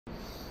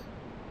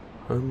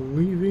I'm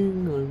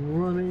leaving, I'm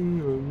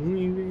running, I'm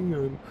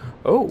leaving,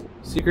 Oh,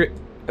 secret.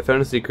 I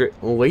found a secret.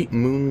 Late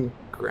moon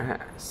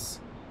grass.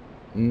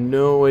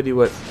 No idea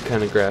what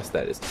kind of grass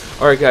that is.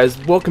 Alright guys,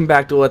 welcome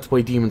back to Let's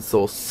Play Demon's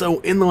Souls. So,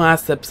 in the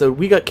last episode,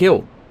 we got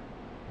killed.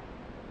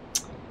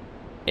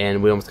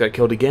 And we almost got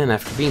killed again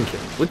after being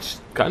killed, which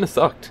kind of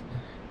sucked.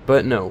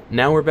 But no,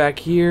 now we're back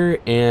here,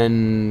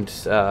 and,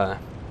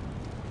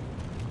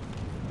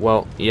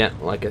 well, yeah,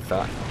 like I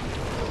thought.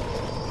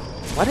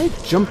 Why did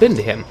I jump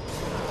into him?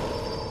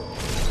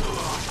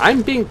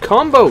 I'm being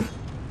comboed!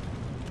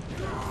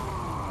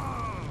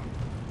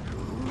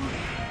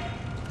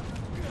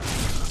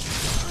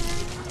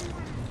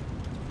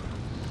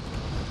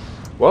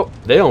 Well,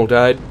 they all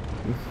died.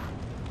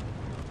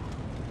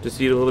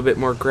 Just eat a little bit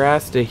more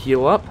grass to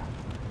heal up.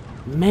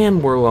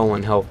 Man, we're low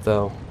on health,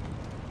 though.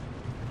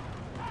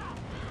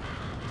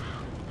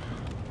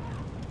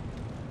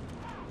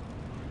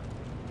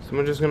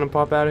 Someone just gonna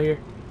pop out of here?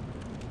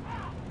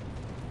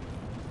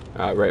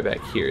 Right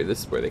back here.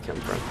 This is where they come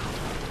from.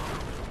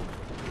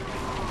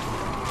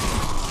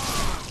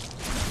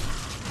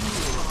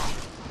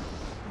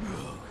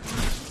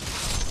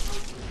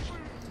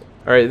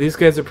 Alright, these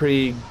guys are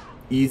pretty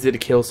easy to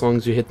kill as long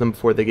as you hit them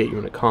before they get you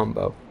in a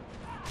combo.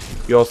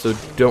 You also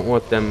don't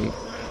want them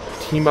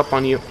team up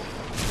on you,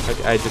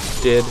 like I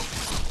just did.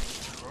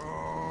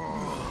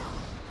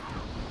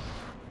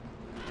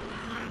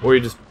 Or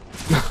you just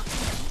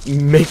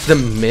make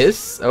them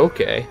miss?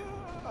 Okay.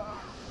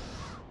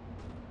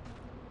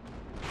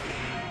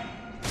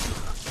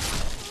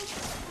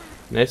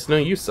 Nice to know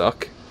you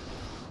suck.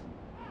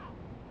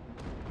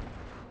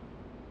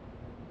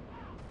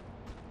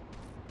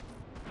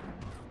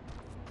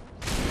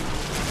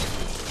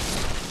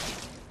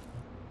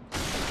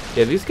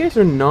 Yeah, these guys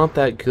are not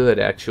that good,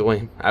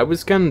 actually. I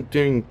was kind of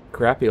doing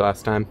crappy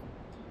last time.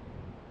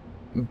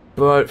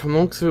 But from the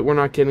looks of it, we're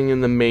not getting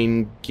in the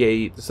main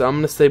gate. So I'm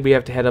going to say we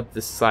have to head up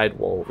this side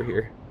wall over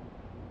here.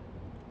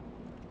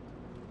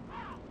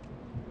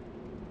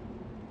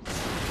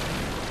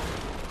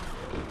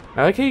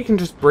 I like how you can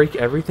just break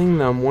everything,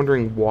 though I'm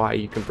wondering why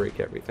you can break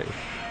everything.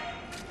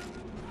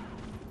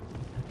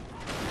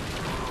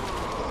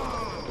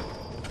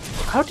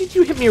 How did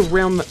you hit me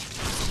around the...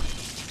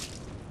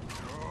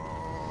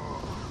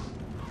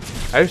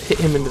 I just hit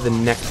him into the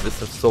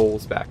nexus of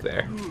souls back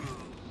there.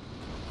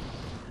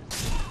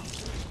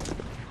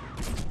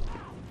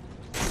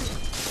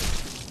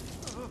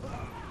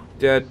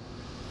 Dead.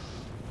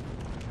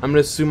 I'm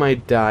gonna assume I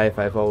die if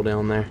I fall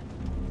down there.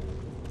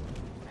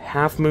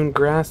 Half moon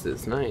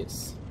grasses,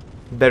 nice.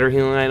 Better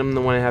healing item than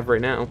the one I have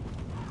right now.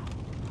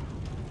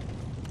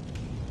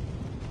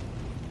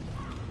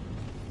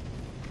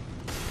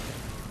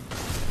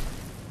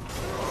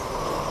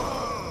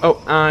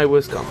 Oh, I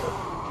was combo.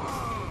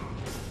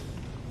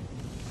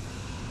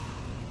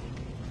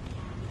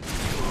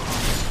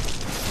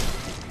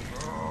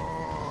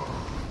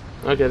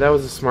 Okay, that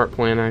was a smart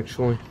plan,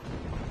 actually.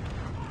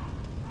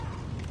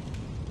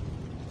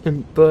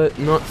 But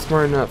not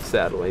smart enough,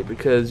 sadly,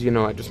 because, you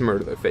know, I just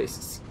murder their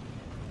faces.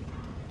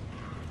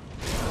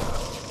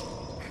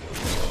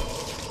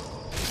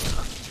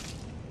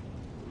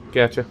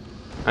 Gotcha.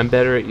 I'm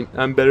better at you.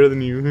 I'm better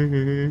than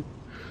you.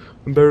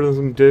 I'm better than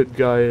some dead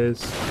guy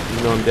is.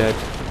 You know I'm dead.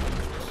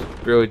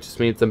 Really just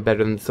means I'm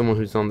better than someone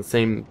who's on the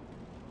same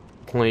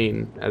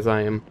plane as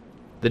I am.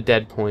 The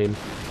dead plane.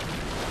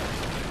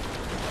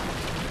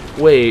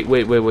 Wait.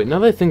 Now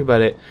that I think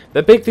about it,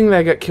 that big thing that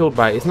I got killed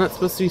by, isn't that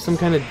supposed to be some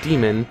kind of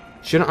demon?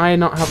 Shouldn't I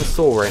not have a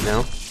soul right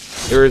now?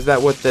 Or is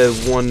that what the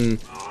one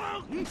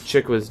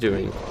chick was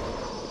doing?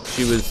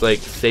 She was, like,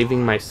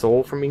 saving my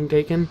soul from being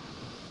taken?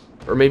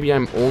 Or maybe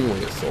I'm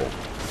only a soul.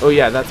 Oh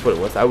yeah, that's what it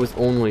was. I was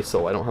only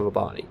soul. I don't have a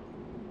body.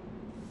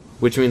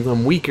 Which means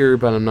I'm weaker,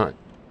 but I'm not...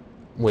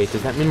 Wait,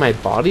 does that mean my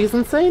body is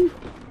insane?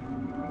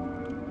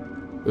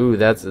 Ooh,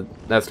 that's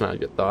not a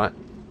good thought.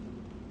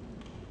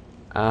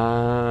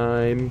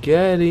 I'm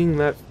getting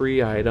that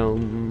free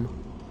item.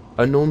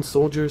 Unknown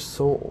soldier's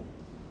soul.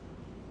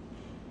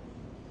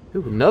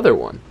 Ooh, another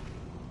one.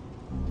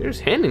 They're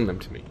just handing them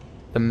to me.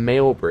 The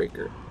mail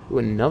breaker. Ooh,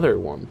 another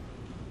one.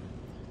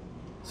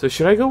 So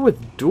should I go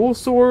with dual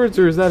swords,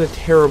 or is that a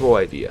terrible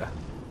idea?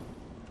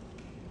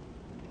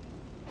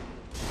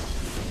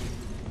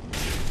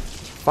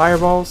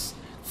 Fireballs?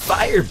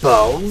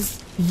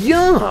 Fireballs?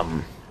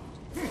 Yum!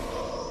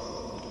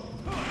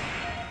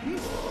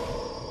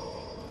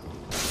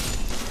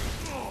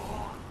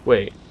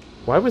 Wait,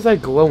 why was I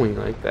glowing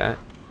like that?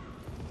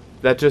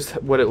 Is that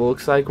just what it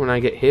looks like when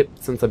I get hit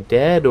since I'm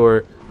dead,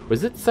 or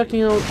was it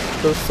sucking out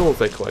those souls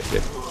I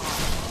collected?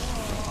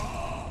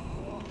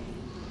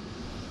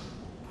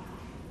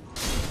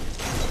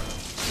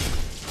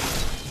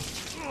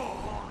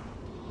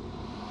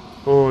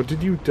 Oh,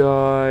 did you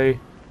die?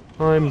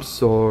 I'm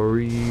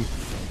sorry.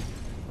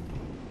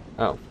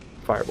 Oh,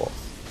 fireball.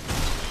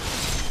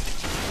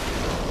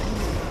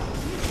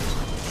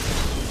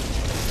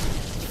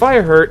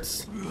 Fire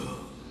hurts.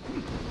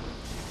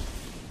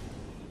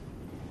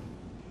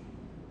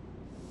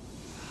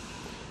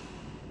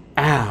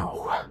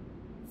 Ow.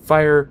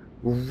 Fire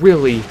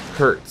really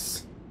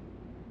hurts.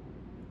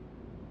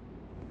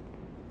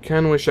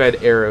 Kinda wish I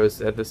had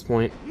arrows at this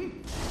point.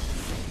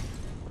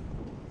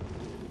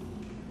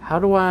 How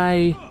do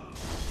I...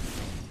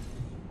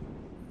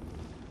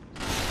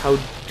 How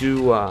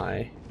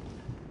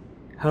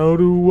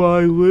do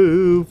I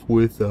live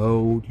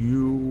without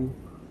you?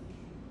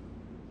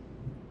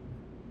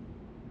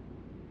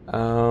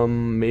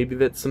 Maybe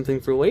that's something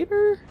for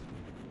later?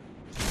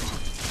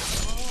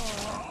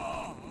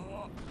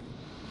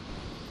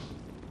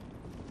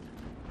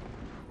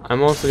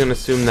 I'm also gonna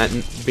assume that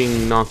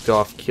being knocked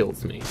off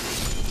kills me.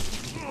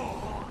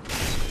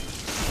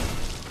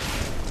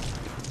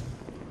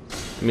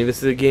 I mean, this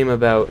is a game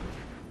about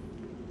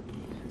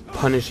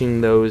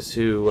punishing those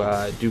who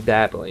do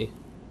badly.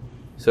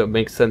 So it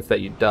makes sense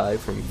that you die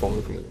from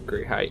falling from a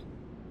great height.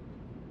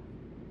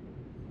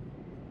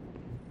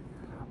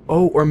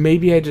 Oh, or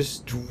maybe I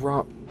just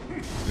drop...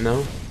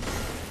 No?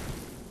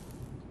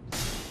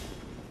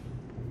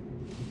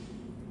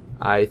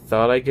 I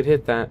thought I could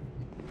hit that.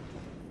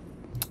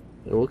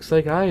 It looks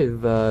like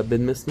I've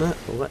been misled.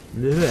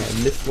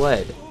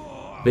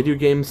 Video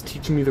games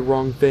teaching me the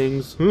wrong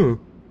things.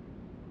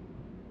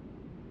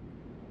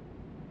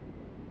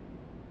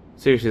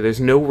 Seriously, there's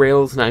no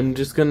rails, and I'm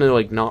just gonna,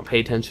 like, not pay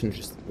attention and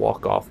just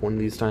walk off one of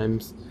these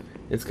times.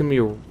 It's gonna be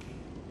a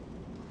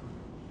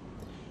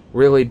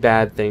really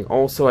bad thing.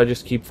 Also, I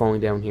just keep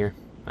falling down here.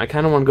 I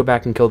kind of want to go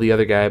back and kill the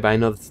other guy, but I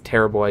know that's a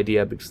terrible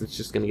idea because it's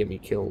just gonna get me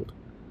killed.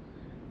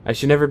 I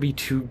should never be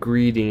too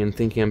greedy and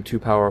thinking I'm too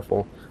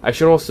powerful. I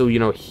should also, you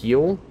know,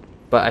 heal,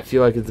 but I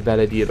feel like it's a bad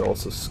idea to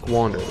also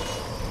squander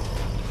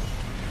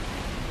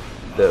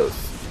those.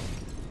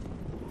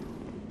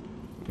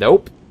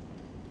 Nope.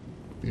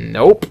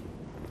 Nope.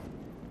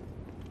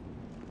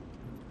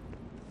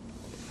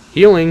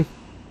 Healing.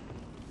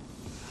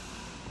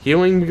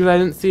 Healing because I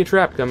didn't see a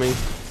trap coming.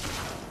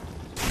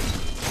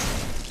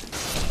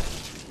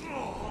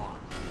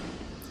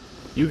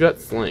 You got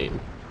slain.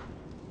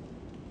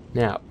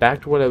 Now,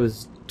 back to what I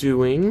was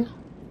doing.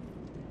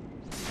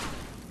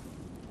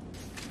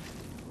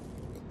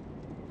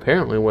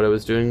 Apparently what I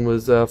was doing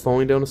was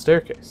falling down a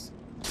staircase.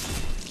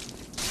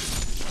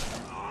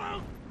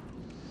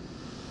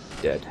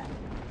 Dead.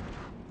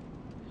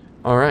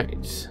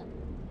 Alright.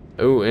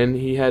 Oh, and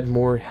he had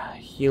more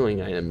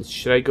healing items.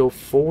 Should I go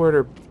forward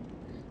or...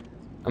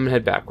 I'm gonna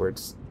head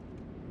backwards.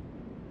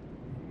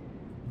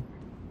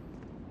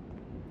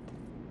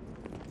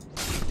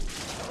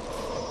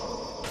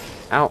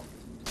 Ow.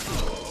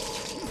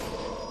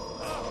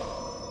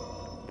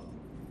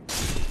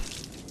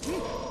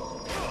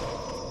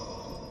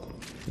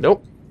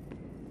 Nope.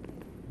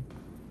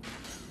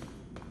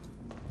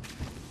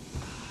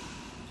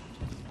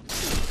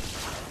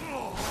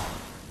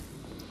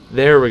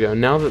 There we go.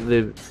 Now that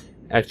the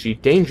actually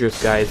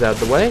dangerous guy is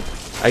out of the way,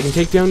 I can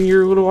take down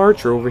your little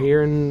archer over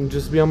here and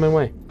just be on my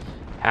way.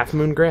 Half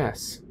moon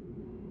grass.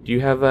 Do you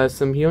have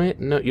some healing?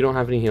 No, you don't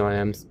have any healing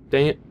items.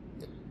 Dang it.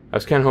 I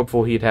was kind of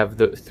hopeful he'd have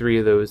the 3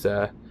 of those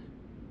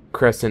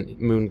crescent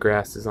moon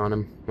grasses on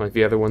him, like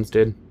the other ones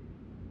did.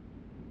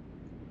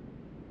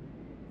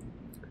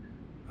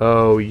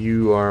 Oh,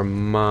 you are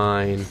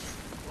mine.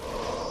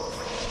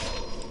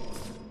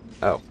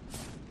 Oh.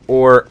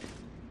 Or...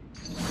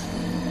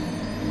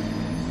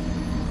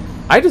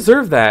 I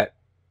deserve that.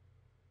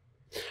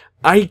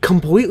 I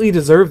completely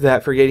deserve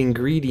that for getting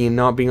greedy and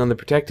not being on the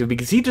protective,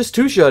 because he just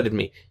two-shotted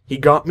me. He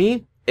got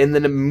me, and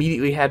then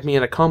immediately had me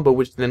in a combo,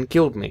 which then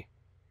killed me.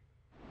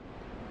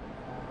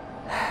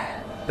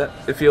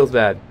 It feels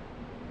bad.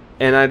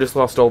 And I just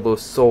lost all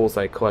those souls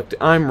I collected.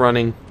 I'm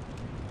running.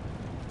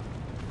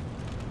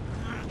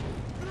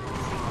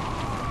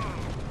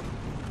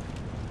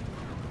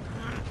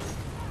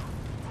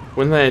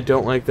 One thing I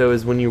don't like, though,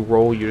 is when you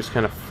roll, you just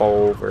kind of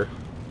fall over.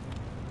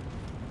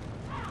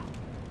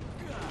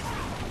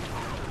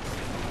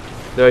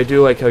 Though I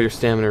do like how your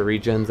stamina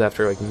regens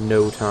after, like,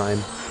 no time.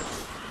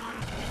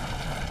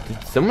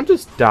 Did someone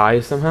just die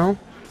somehow?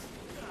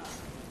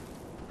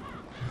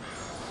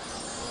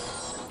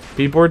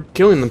 People are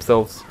killing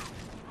themselves.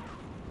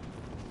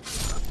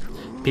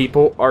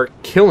 People are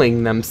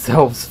killing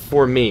themselves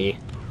for me.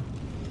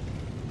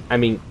 I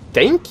mean,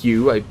 thank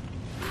you. I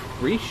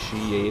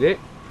appreciate it.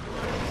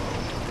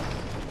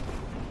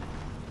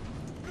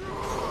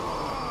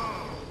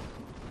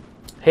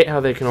 Hate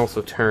how they can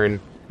also turn.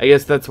 I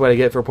guess that's what I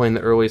get for playing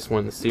the earliest one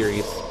in the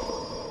series.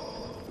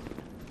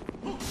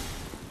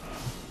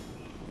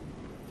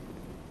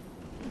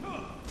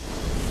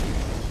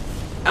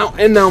 Ow,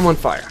 and now I'm on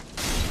fire.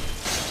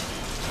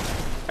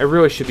 I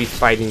really should be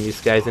fighting these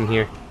guys in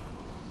here.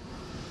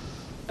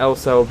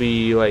 Else I'll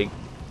be, like,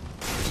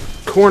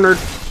 cornered.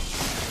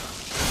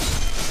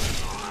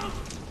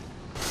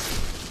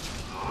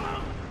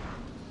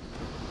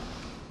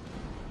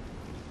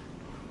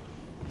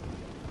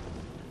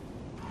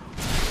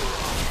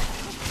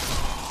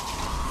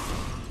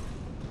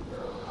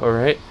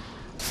 Alright.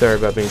 Sorry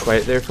about being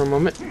quiet there for a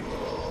moment.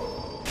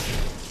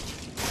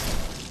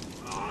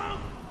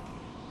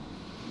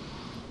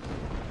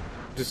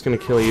 Just gonna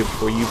kill you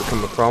before you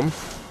become a problem.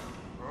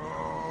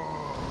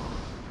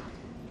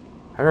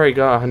 I already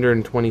got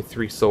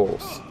 123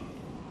 souls.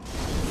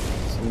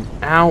 So,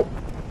 ow!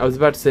 I was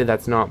about to say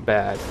that's not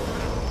bad.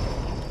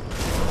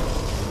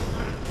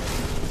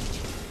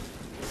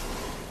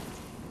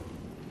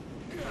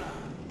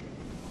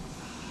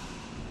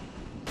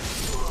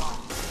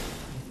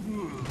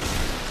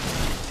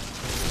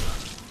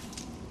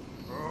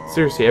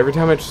 Seriously, every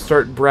time I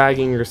start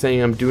bragging or saying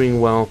I'm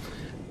doing well,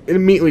 it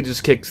immediately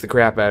just kicks the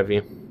crap out of you.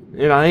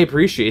 And I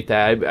appreciate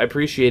that. I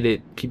appreciate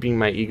it keeping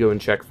my ego in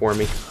check for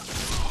me.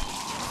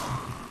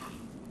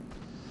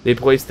 They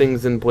place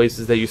things in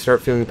places that you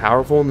start feeling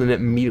powerful, and then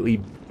it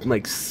immediately,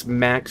 like,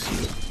 smacks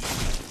you.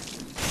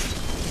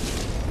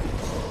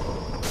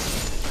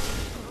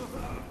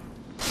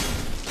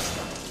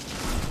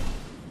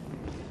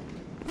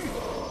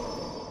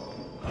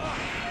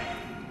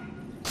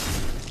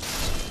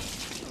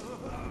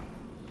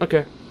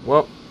 Okay,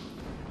 well.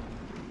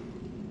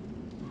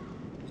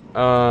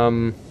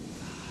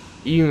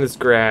 Eating this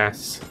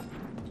grass.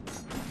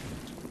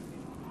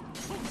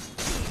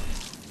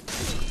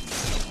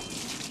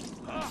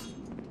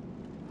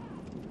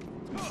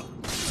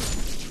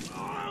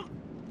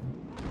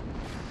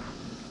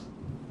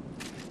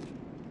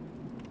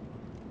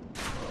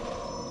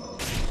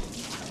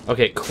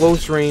 Okay,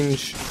 close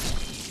range.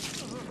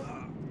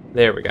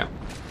 There we go.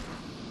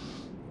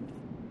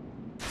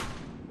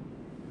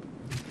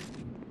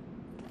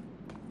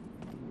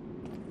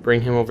 Bring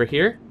him over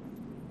here.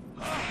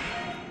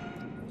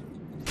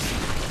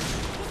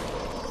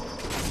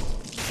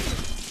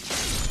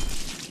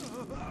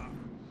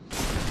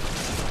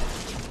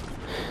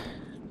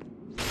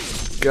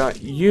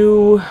 Got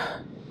you.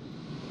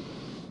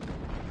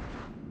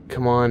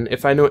 Come on,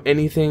 if I know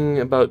anything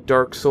about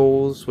Dark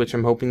Souls, which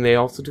I'm hoping they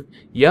also do.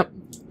 Yep,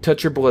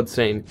 touch your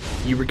bloodstain.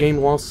 You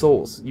regain lost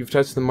souls. You've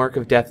touched the mark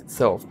of death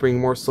itself. Bring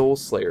more soul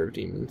slayer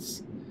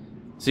demons.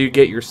 So you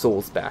get your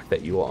souls back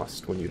that you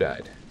lost when you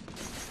died.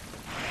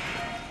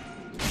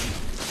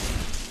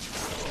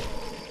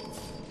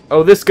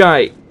 Oh, this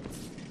guy!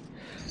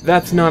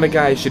 That's not a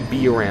guy I should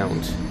be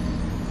around.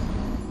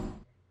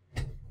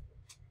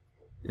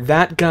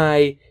 That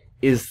guy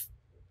is...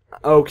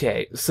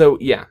 Okay, so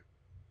yeah.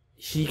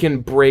 He can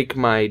break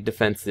my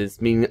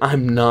defenses, meaning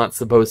I'm not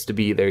supposed to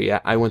be there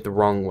yet. I went the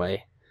wrong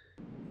way.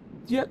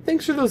 Yeah,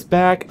 thanks for those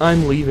back.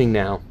 I'm leaving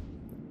now.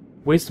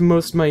 Wasted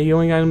most of my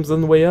healing items on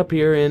the way up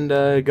here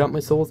and got my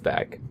souls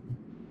back.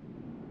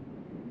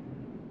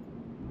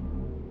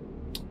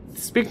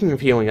 Speaking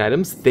of healing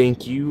items,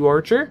 thank you,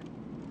 Archer.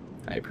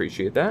 I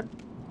appreciate that.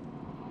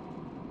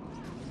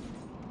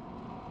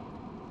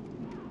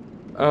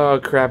 Oh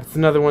crap, it's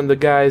another one of the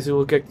guys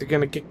who they're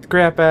gonna kick the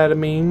crap out of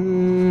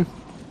me.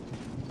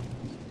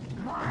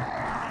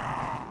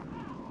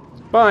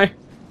 Bye.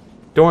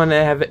 Don't want to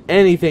have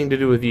anything to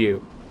do with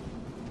you.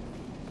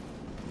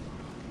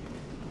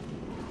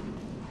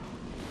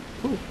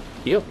 Ooh,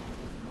 heal.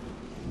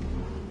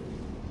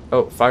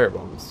 Oh, fire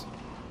bombs.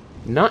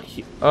 Not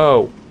heal.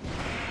 Oh.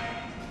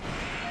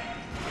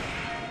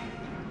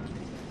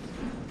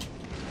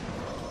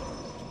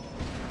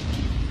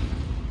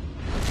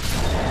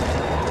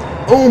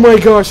 Oh my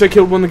gosh, I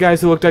killed one of the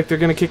guys who looked like they're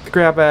gonna kick the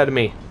crap out of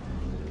me.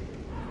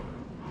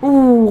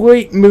 Ooh,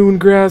 late moon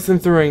grass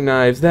and throwing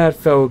knives. That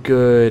felt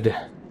good.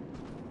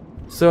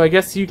 So I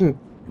guess you can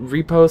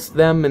repost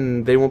them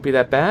and they won't be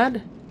that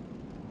bad?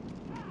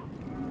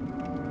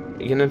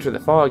 You can enter the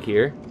fog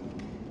here.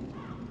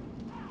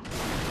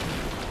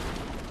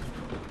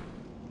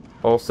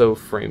 Also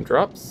frame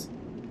drops.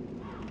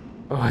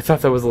 Oh, I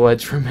thought that was a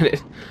ledge for a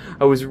minute.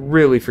 I was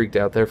really freaked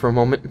out there for a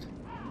moment.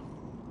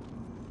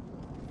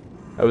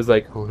 I was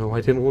like, oh no, I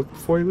didn't look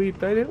before I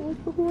leaped. I didn't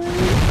look before I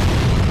leaped.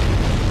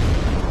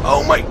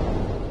 Oh my...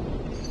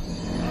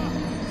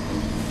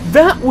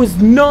 That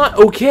was not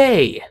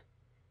okay!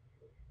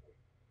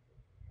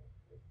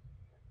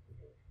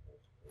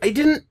 I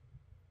didn't...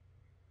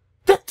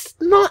 That's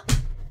not...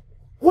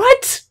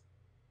 What?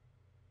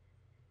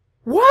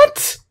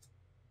 What?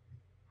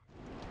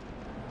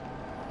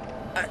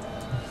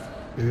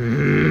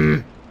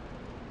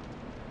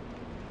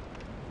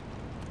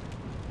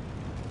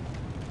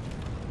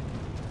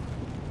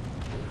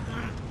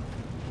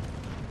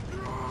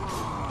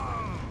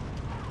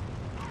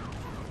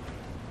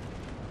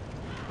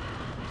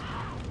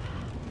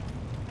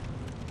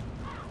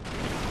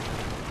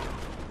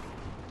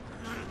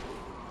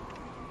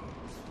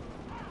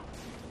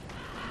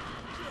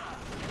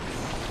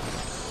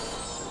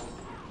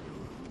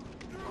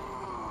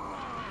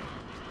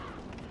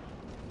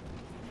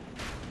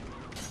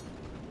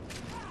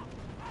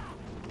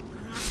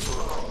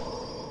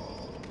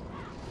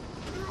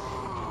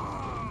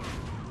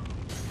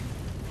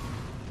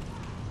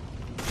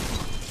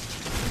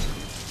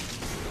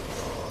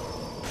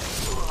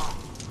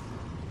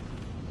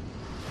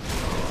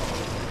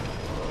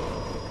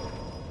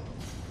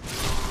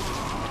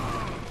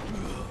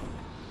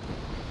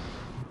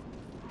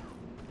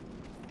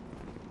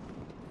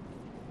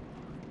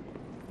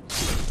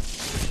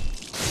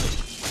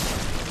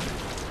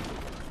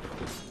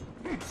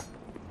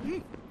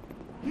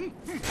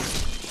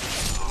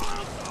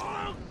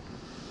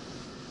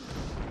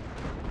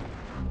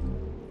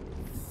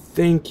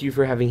 Thank you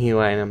for having heal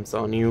items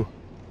on you.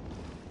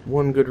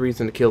 One good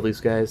reason to kill these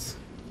guys.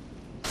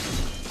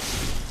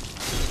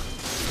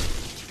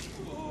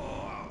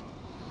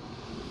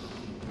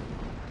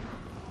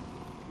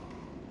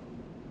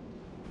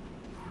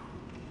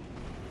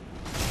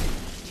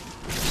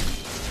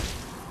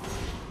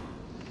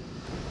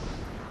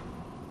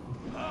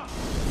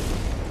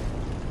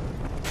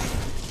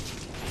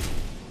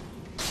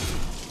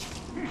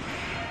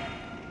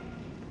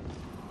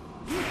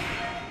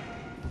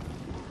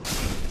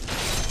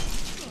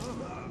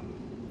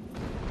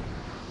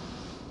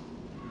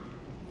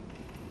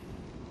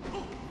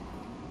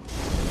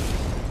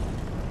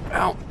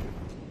 Ow.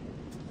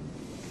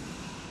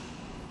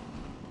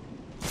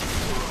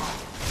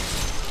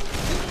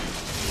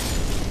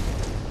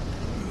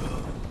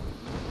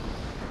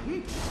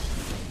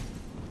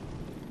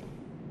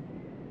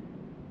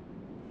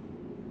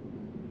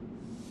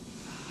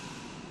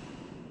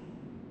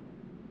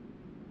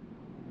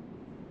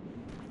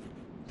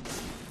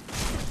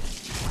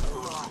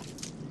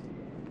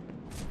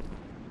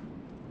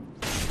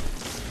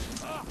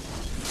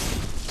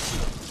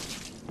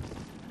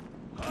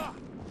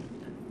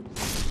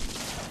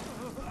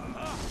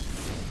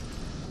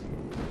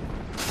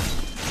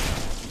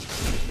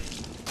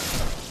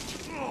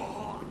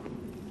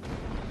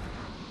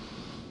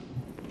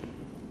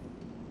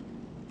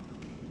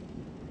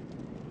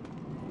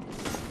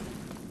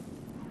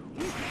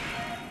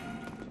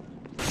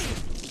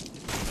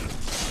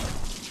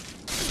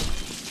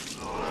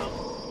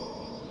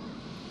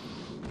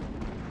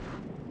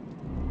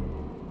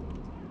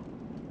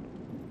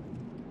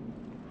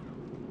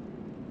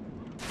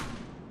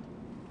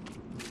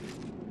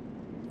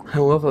 I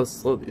love how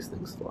slow these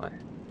things fly.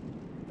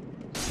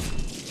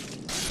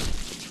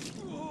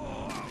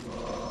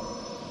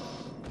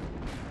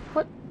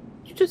 What?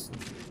 You just...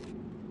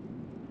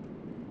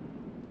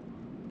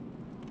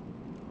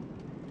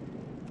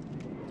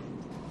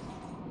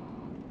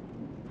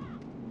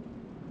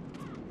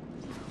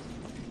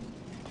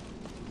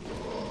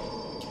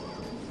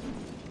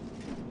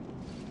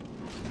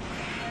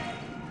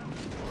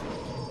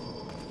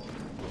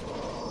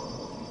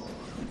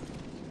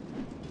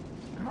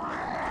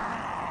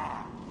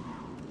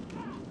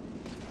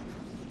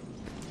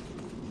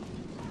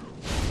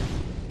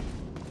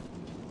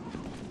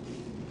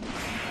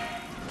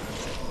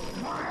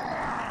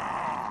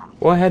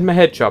 Well, I had my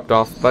head chopped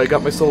off, but I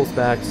got my souls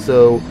back,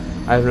 so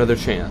I have another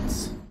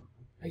chance.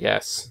 I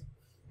guess.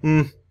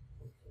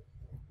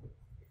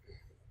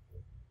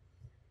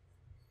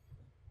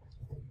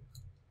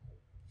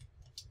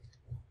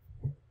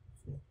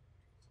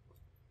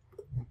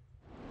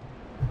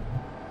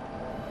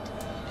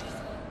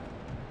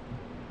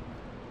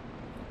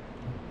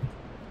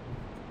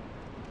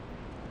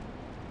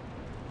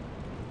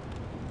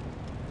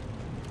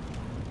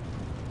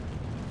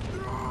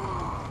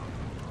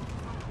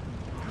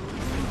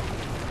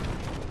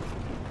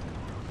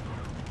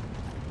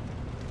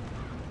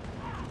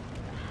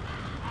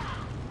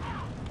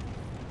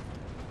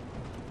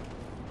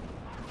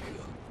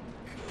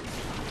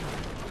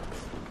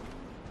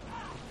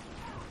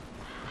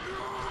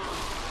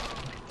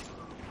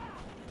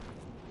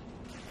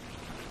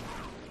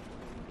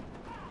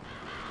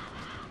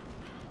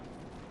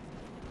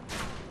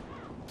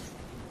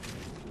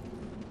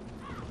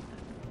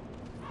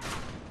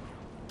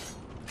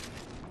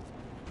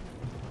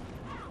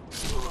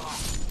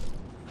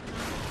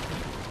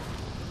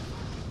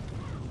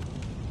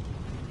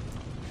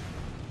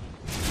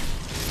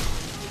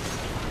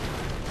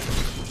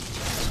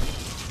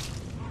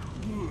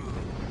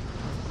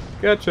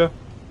 Gotcha.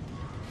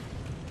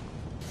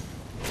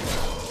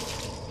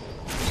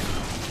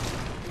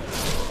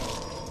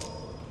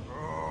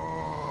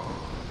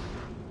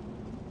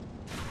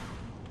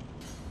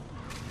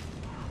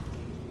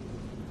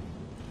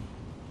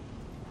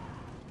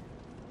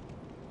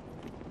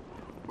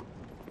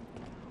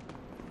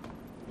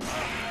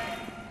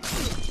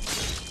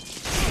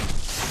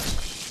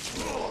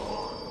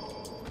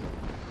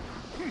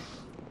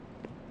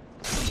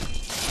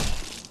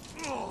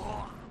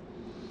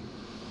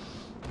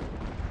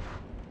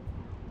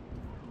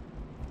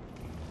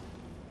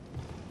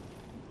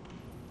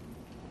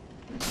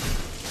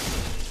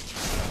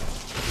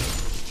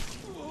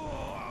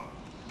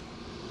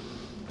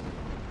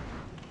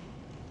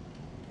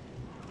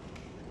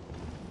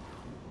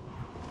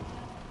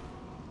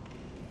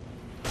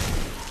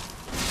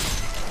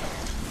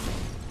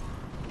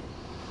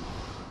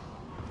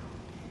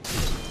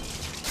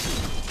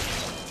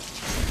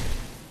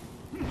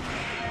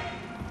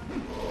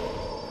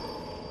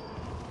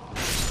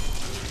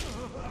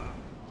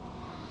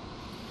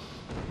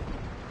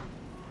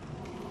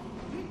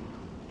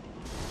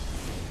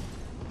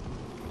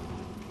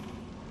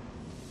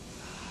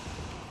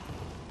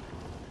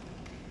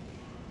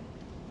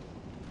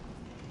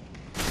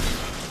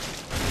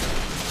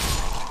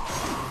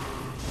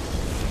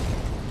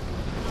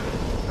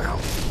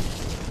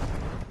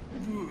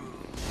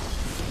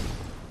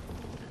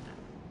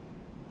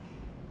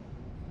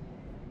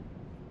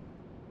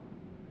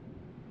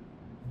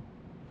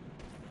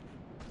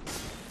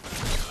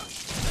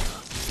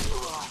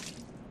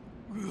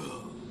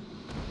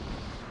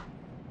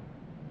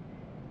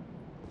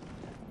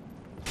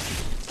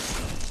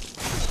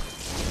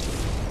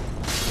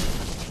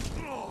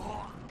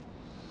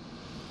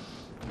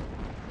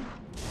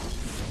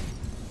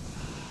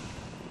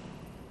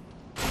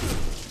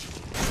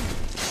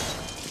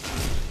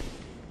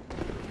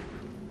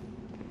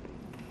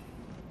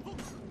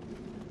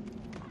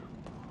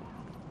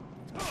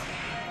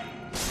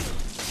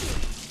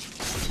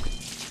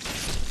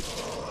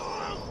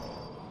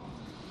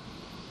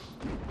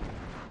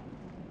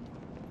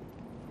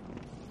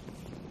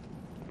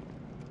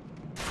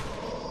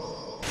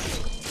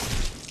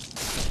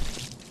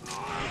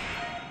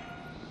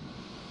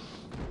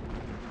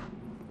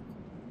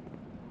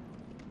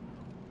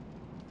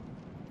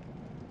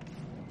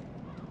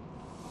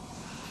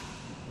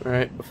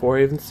 Alright, before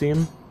I even see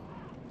him.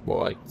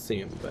 Well, I can see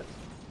him, but...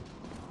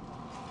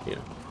 you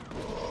know.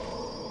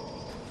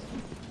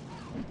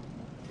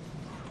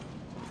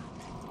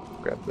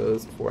 Grab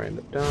those before I end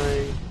up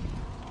dying.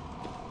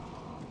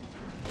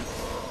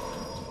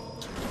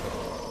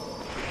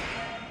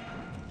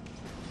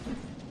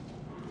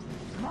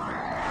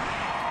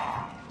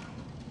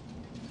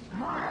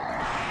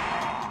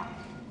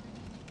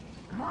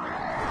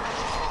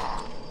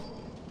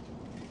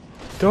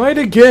 Died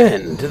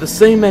again to the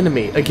same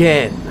enemy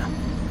again.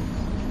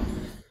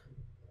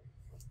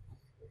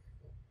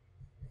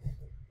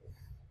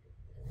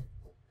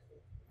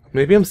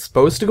 Maybe I'm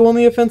supposed to go on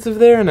the offensive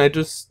there and I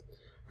just...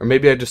 or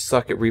maybe I just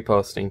suck at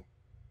reposting.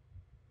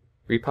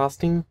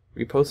 Reposting?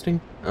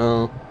 Reposting?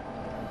 Oh.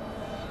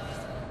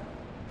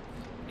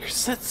 You're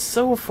set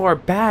so far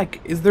back.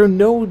 Is there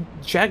no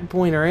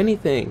checkpoint or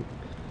anything?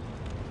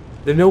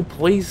 There's no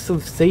place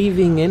of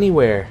saving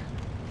anywhere.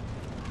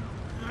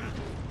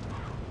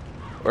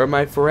 Or am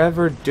I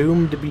forever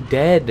doomed to be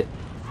dead?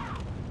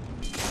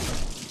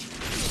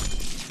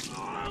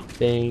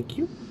 Thank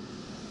you.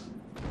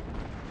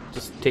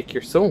 Just take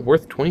your soul.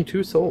 Worth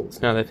 22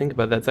 souls. Now that I think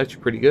about it, that's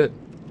actually pretty good.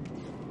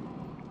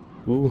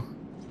 Ooh.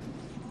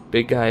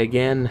 Big guy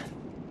again.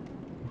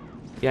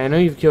 Yeah, I know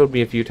you've killed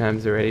me a few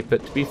times already,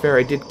 but to be fair,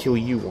 I did kill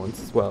you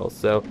once as well,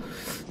 so...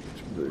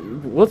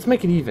 let's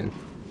make it even.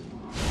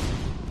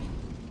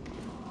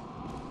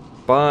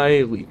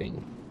 By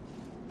leaving.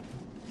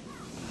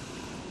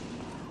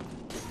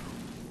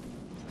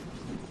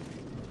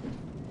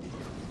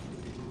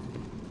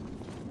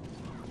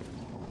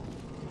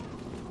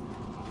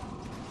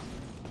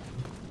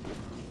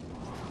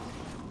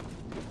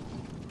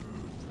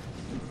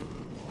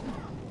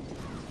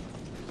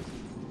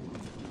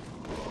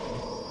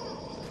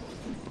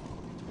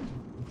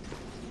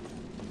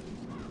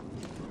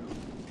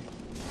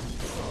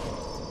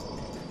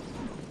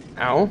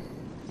 Ow.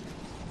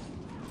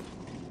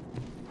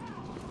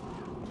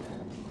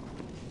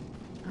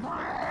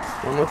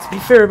 Well, let's be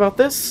fair about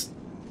this.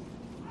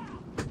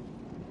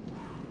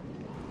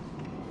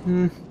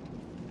 Nom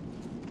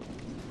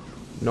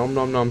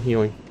nom nom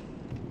healing.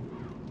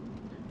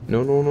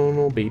 No, no, no,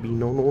 no, baby,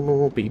 no, no,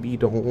 no, baby,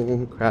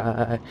 don't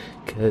cry.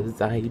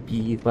 Cause I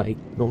be like,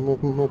 no, no,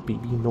 no, no,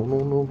 baby, no, no,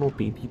 no, no,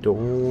 baby,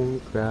 don't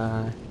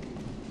cry.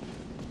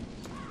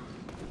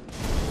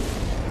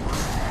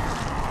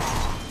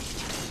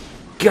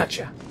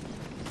 Gotcha.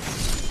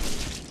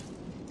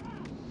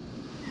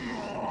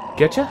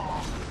 Getcha?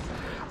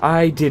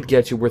 I did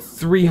get you. We're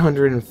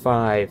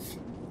 305.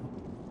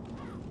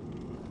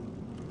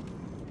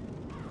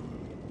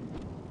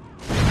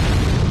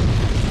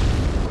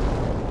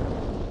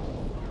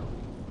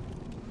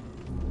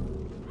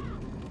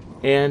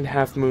 And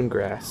half moon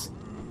grass.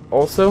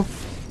 Also...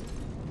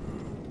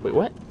 wait,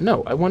 what?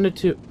 No, I wanted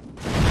to...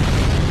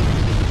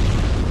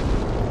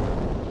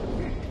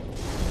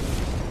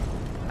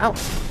 ow!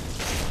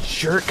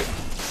 Jerk!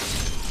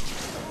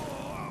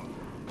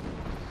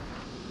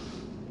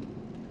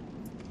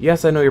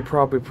 Yes, I know you're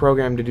probably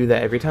programmed to do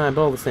that every time,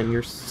 but all the same,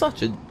 you're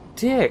such a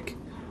dick!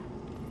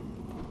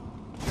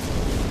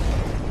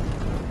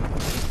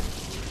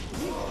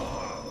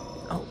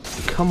 Oh,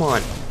 come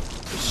on.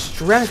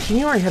 Distraction,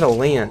 you already had a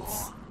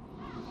lance.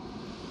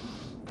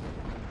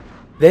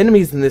 The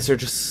enemies in this are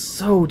just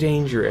so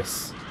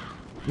dangerous.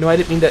 No, I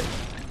didn't mean that...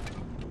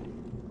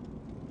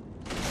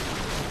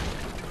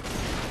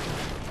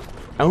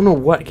 I don't know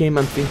what game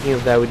I'm thinking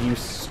of that would use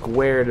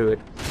square to it.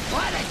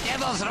 What the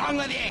devil's wrong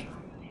with you?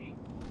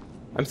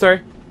 I'm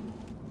sorry.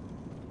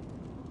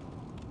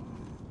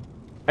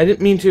 I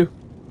didn't mean to.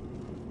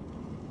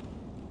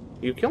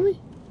 You kill me?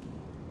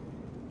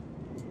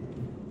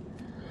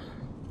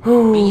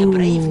 Be a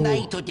brave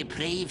knight or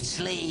depraved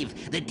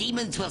slave, the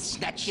demons will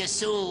snatch your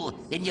soul,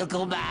 then you'll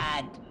go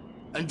mad.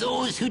 And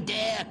those who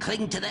dare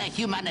cling to their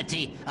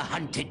humanity are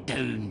hunted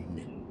down.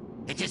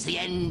 It is the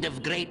end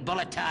of Great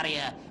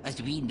Boletaria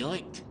as we know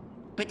it.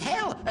 But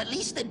hell, at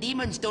least the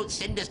demons don't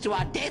send us to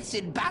our deaths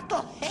in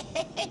battle.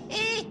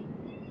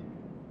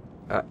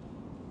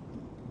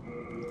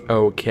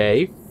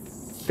 Okay.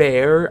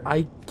 Fair,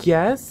 I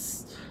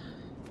guess?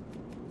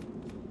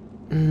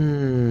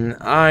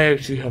 I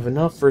actually have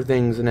enough for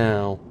things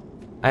now.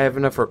 I have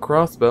enough for a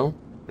crossbow,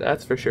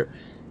 that's for sure.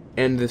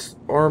 And this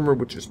armor,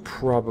 which is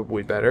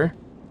probably better.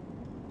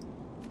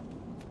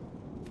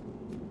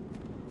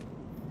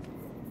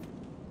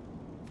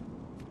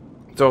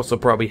 It's also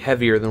probably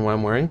heavier than what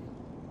I'm wearing.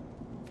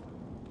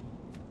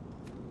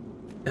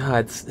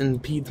 It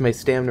impedes my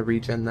stamina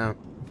regen now.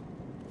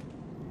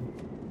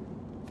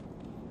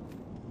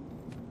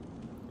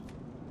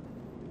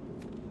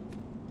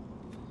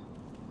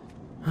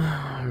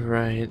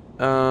 Right.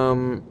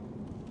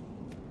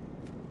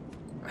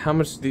 How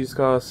much do these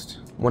cost?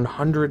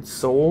 100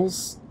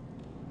 souls?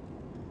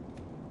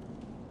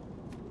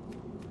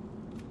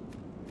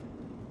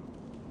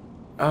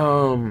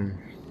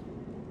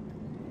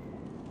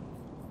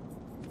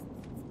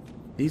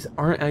 These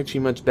aren't actually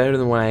much better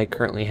than what I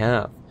currently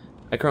have.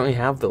 I currently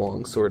have the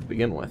long sword to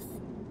begin with.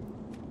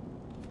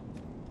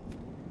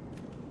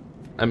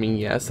 I mean,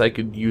 yes, I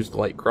could use the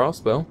light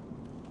crossbow.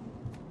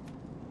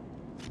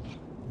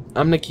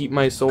 I'm gonna keep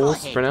my souls Go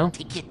ahead, for now.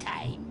 take your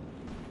time.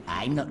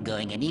 I'm not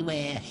going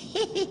anywhere.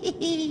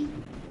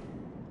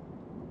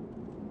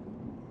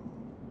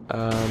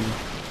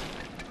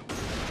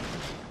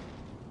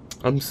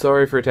 I'm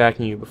sorry for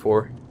attacking you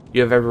before.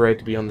 You have every right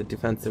to be on the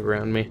defensive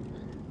around me.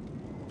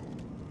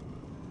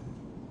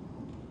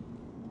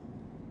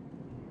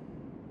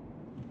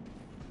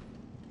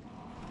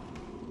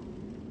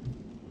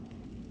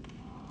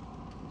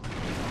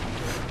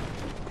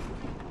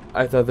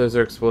 I thought those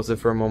were explosive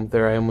for a moment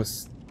there. I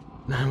almost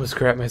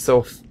crap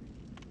myself.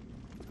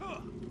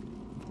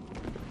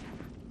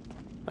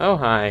 Oh,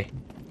 hi.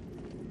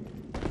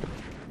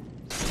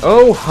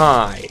 Oh,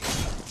 hi.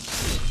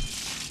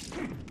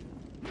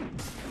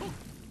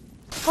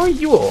 How are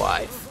you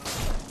alive?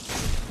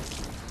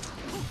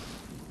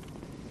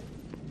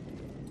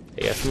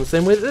 I guess in the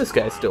same way that this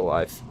guy's still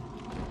alive.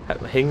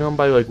 Hanging on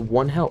by like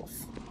 1 health.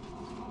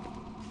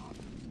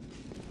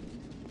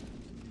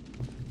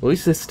 At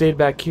least I stayed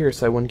back here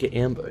so I wouldn't get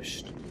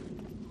ambushed.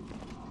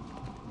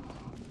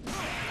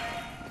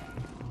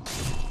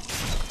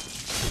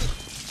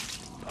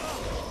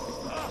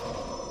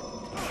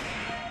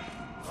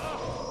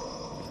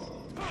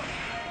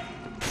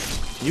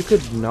 You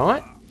could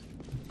not?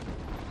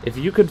 If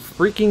you could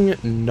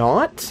freaking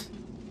not?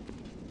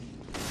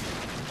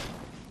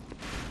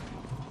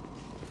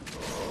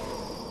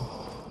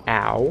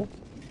 Ow.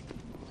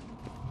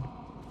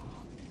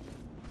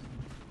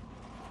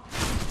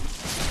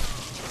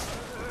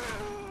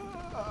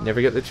 Never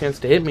get the chance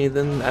to hit me,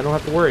 then I don't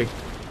have to worry.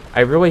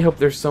 I really hope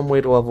there's some way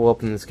to level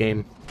up in this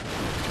game.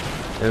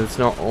 And it's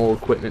not all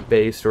equipment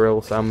based, or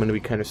else I'm gonna be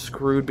kind of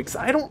screwed because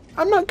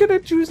I'm not good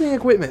at choosing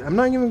equipment. I'm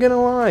not even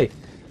gonna lie.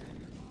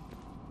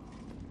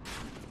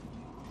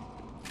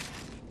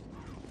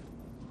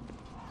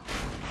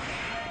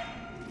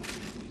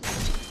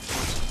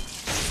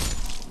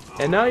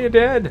 And now you're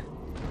dead.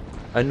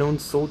 Unknown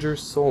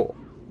soldier's soul.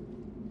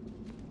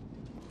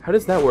 How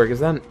does that work? Is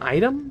that an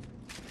item?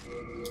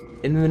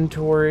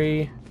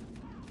 Inventory.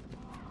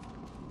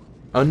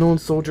 Unknown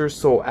soldier's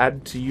soul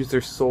added to use their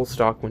soul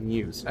stock when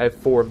used. I have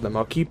 4 of them.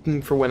 I'll keep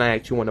them for when I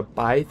actually want to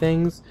buy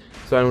things,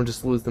 so I don't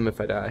just lose them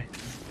if I die.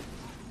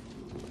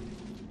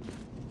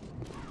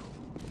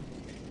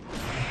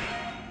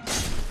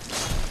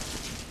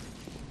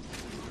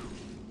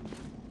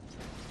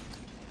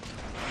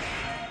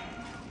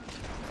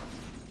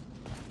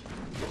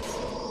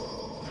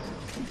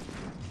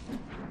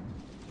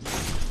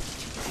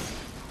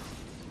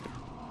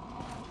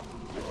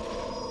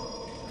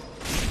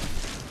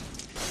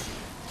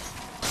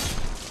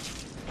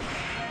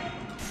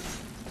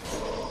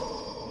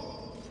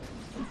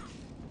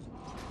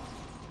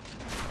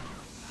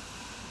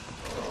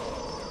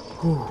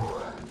 Whew.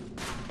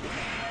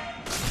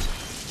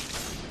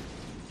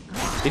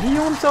 Did he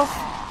heal himself?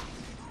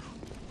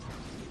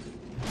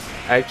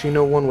 I actually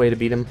know one way to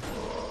beat him.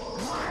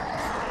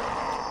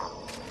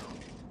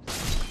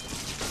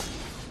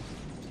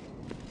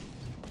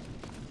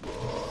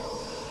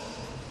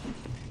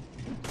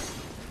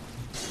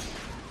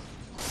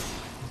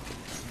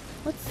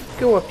 Let's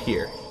go up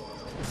here.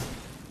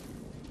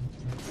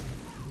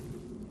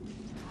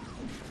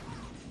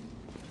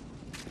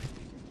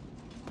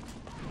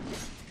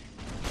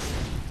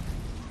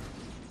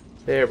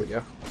 There we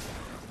go.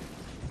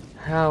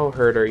 How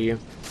hurt are you?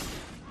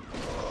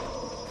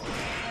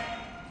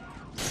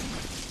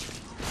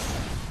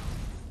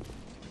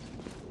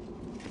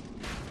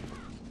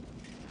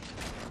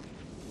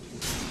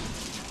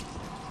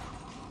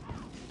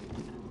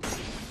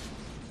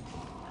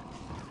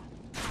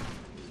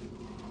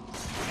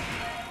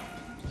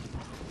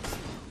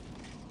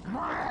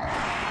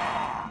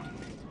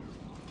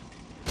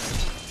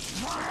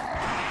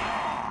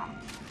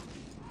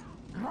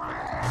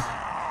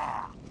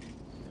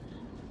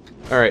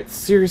 Alright,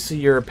 seriously,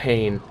 you're a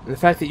pain. And the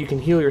fact that you can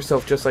heal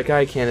yourself just like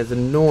I can is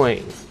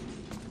annoying.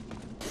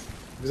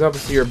 Because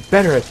obviously you're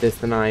better at this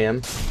than I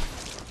am.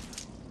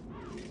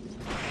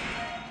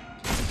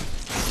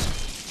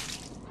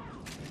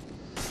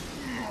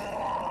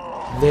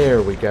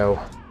 There we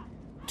go.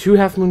 2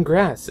 half-moon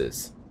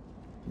grasses.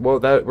 Well,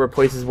 that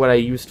replaces what I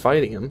used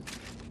fighting him,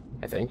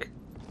 I think.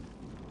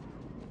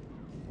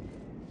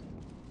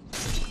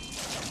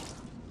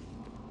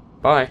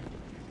 Bye.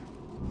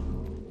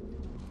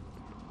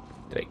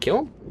 Did I kill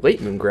him? Late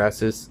moon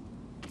grasses.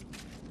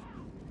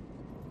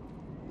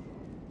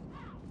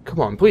 Come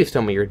on, please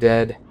tell me you're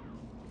dead.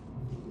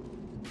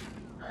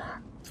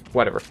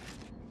 Whatever.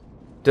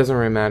 Doesn't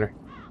really matter.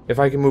 If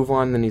I can move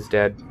on, then he's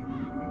dead.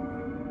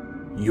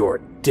 You're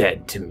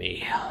dead to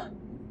me.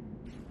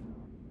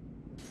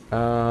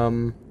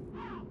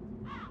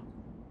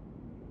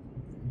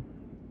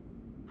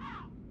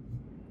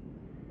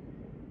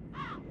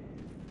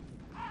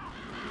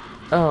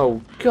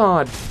 Oh,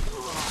 God.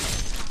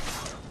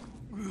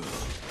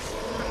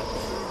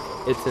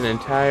 It's an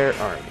entire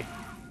army.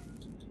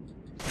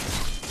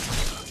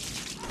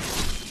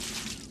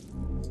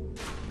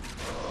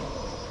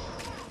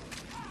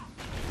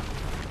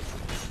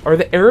 Are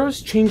the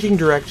arrows changing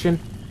direction?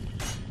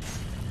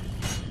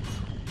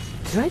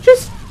 Did I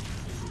just...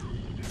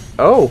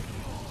 Oh.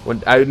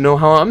 Well, I know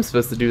how I'm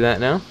supposed to do that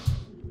now.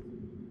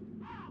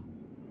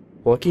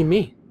 Lucky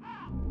me.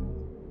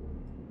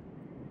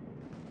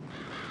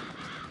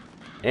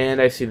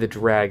 And I see the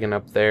dragon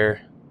up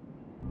there.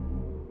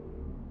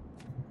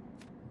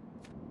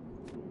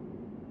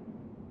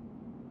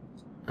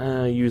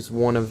 Use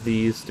one of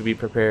these to be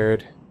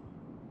prepared.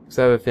 Because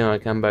I have a feeling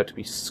like I'm about to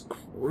be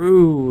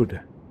screwed.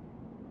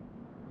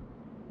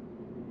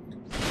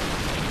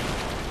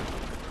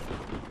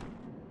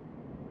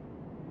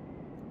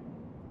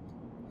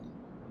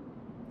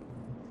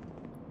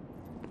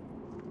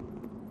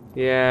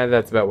 Yeah,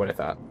 that's about what I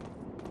thought.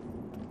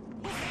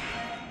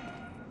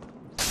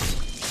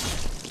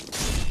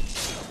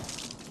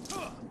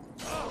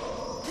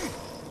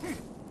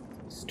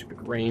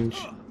 Stupid range.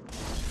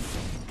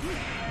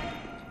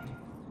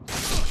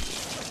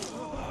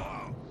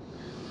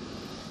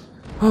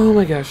 Oh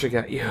my gosh, I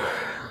got you.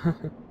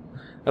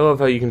 I love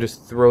how you can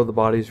just throw the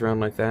bodies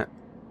around like that.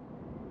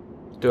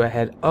 Do I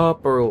head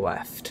up or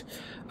left?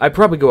 I'd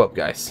probably go up,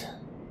 guys.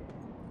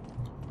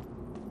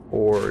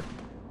 Or...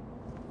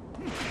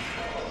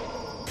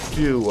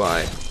 do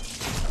I?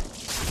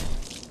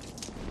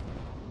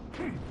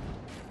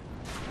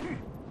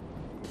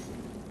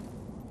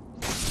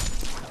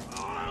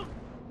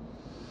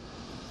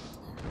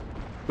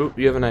 Oop,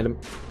 you have an item.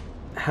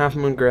 Half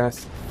moon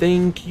grass.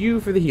 Thank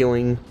you for the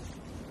healing.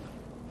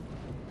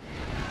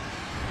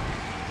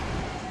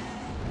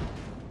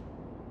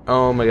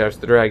 Oh my gosh,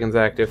 the dragon's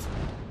active.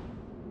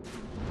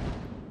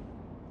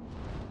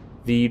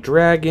 The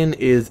dragon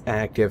is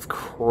active.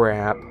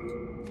 Crap.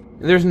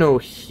 There's no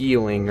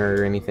healing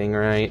or anything,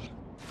 right?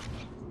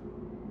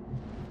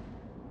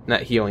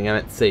 Not healing, I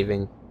meant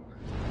saving.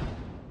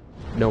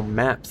 No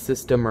map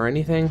system or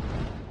anything?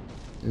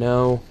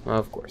 No,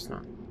 of course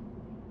not.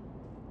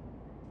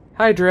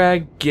 Hi,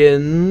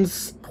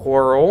 dragons,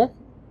 plural.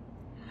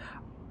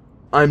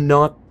 I'm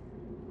not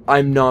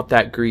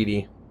that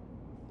greedy.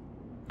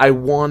 I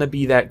want to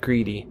be that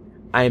greedy.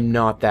 I'm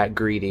not that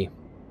greedy.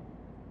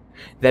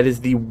 That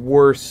is the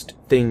worst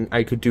thing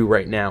I could do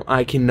right now.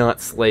 I cannot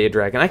slay a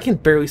dragon. I can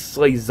barely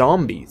slay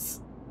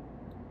zombies.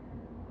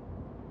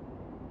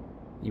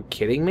 You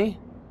kidding me?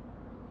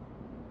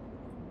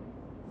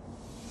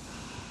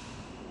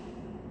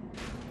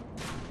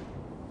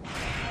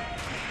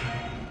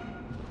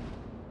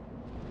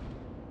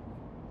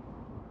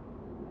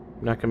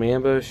 I'm not gonna be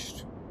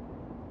ambushed.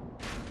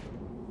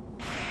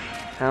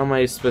 How am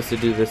I supposed to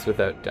do this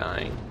without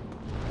dying?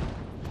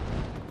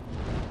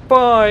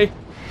 Bye!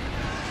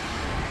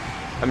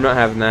 I'm not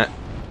having that.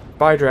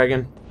 Bye,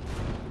 dragon.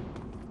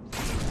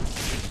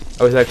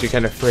 I was actually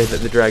kind of afraid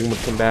that the dragon would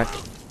come back.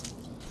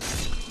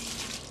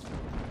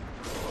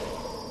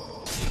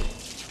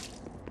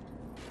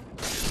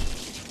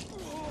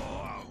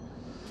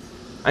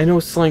 I know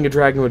slaying a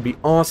dragon would be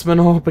awesome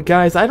and all, but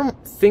guys, I don't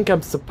think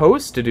I'm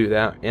supposed to do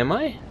that, am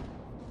I?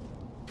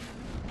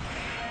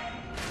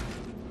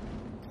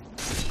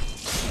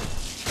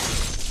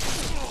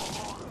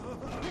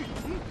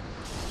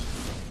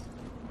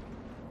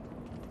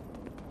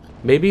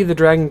 Maybe the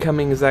dragon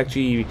coming is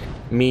actually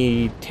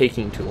me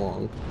taking too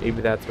long.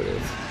 Maybe that's what it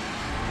is.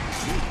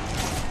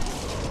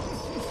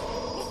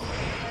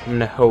 I'm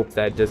gonna hope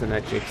that doesn't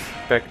actually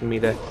expect me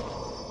to...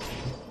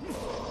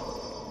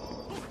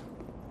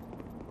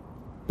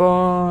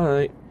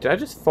 Bye! Did I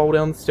just fall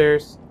down the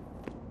stairs?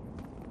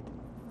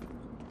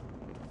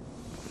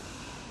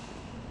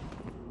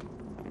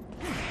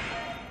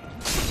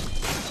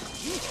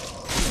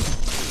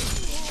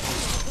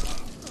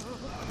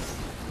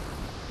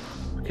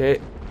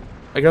 Okay.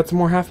 I got some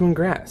more half moon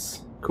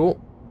grass. Cool.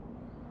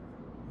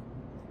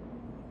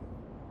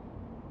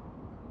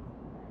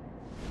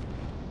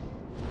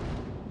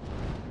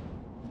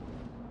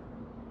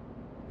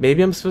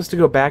 Maybe I'm supposed to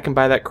go back and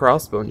buy that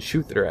crossbow and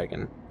shoot the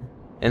dragon.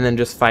 And then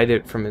just fight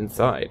it from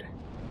inside.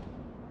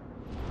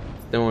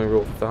 It's the only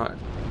rule of thought.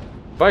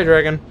 Bye,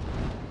 dragon.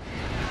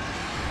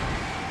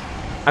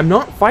 I'm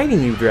not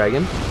fighting you,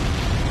 dragon.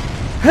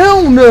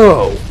 Hell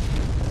no!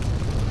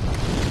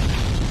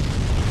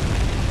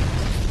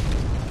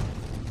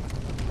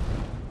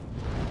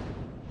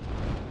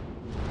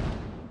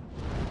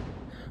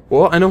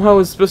 Well, I know how I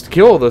was supposed to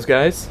kill all those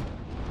guys.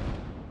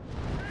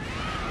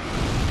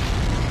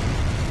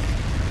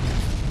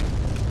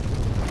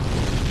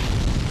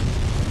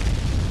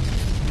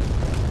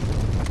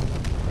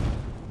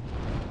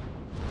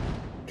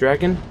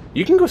 Dragon,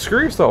 you can go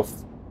screw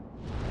yourself.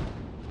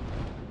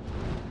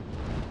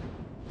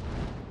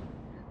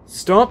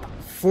 Stop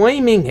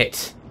flaming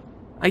it.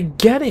 I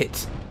get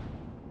it.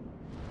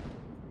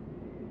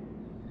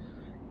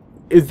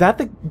 Is that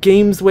the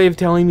game's way of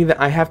telling me that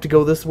I have to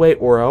go this way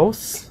or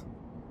else?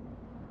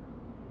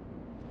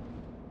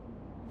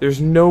 There's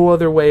no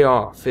other way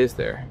off, is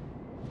there?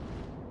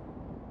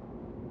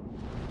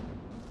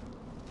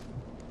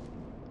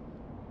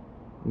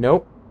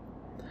 Nope.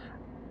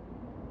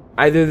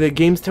 Either the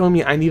game's telling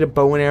me I need a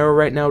bow and arrow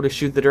right now to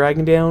shoot the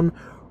dragon down,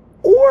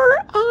 or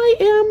I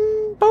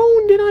am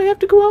boned and I have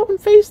to go out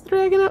and face the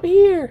dragon out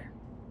here.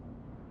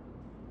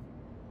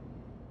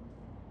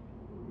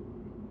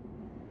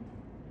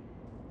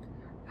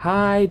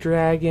 Hi,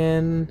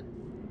 dragon.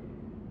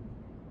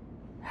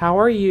 How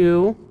are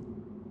you?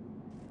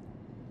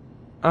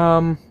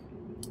 I'm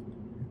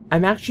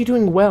actually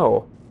doing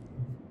well.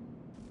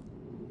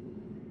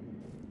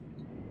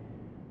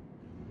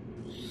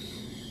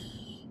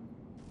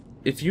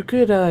 If you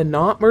could,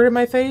 not murder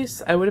my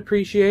face, I would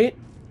appreciate.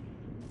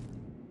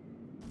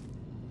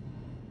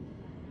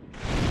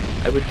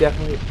 I would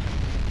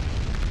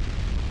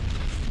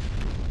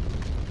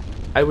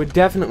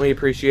definitely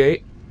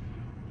appreciate.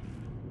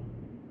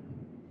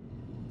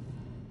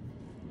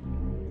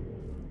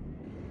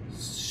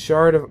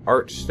 Shard of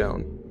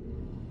Archstone.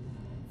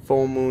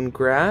 Full moon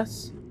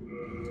grass.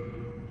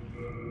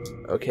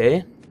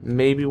 Okay,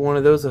 maybe one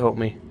of those will help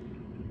me.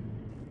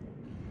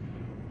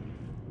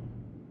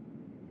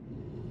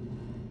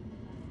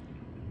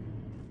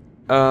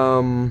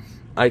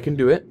 I can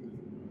do it.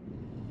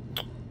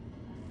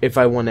 If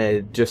I want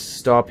to just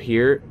stop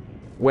here.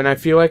 When I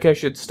feel like I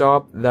should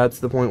stop, that's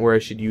the point where I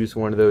should use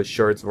one of those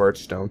shards of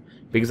Archstone.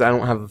 Because I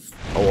don't have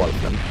a lot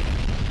of them.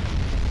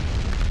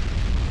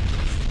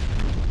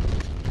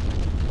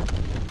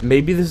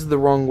 Maybe this is the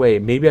wrong way.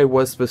 Maybe I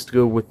was supposed to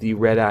go with the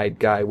red-eyed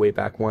guy way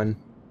back when.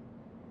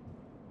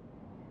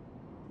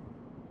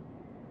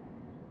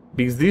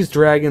 Because these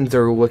dragons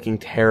are looking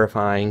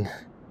terrifying.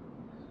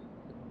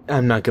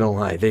 I'm not gonna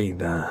lie,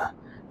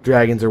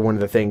 dragons are one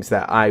of the things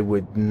that I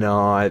would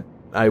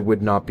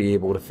not be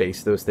able to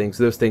face those things.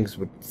 Those things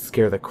would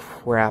scare the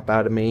crap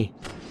out of me.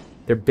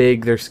 They're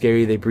big, they're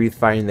scary, they breathe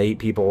fire, and they eat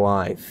people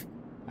alive.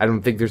 I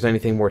don't think there's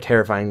anything more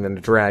terrifying than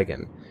a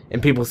dragon.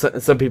 And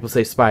some people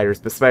say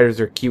spiders, but spiders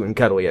are cute and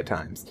cuddly at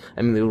times.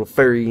 I mean, they're little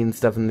furry and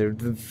stuff, and they're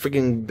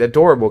freaking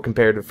adorable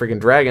compared to freaking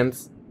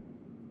dragons.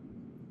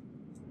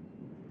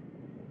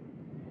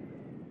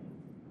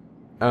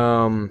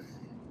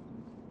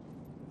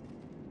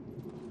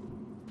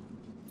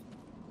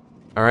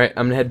 Alright,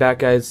 I'm gonna head back,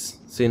 guys.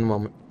 See you in a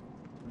moment.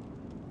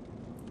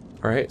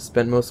 Alright,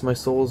 spent most of my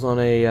souls on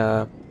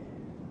a,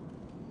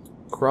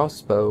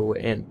 crossbow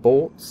and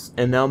bolts,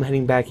 and now I'm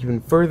heading back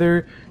even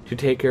further to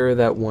take care of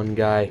that one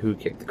guy who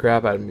kicked the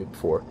crap out of me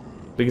before.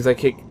 Because I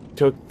kicked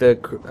the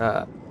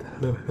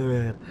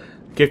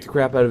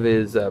crap out of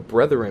his,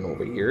 brethren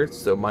over here,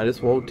 so might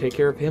as well take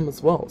care of him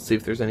as well. See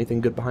if there's anything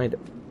good behind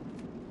him.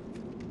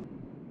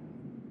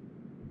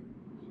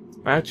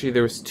 Actually,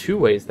 there was 2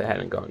 ways that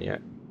hadn't gone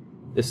yet.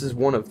 This is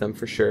one of them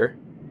for sure.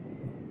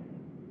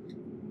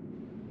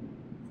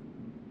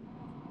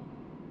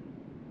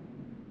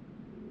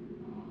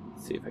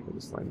 Let's see if I can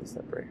just line this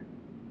up right.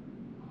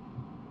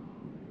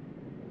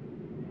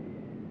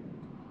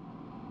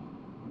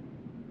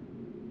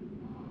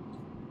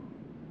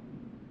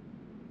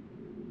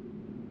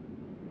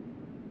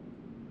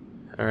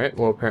 Alright,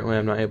 well apparently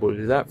I'm not able to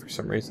do that for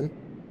some reason.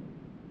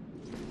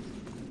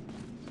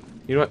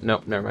 You know what?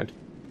 No, never mind.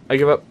 I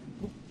give up.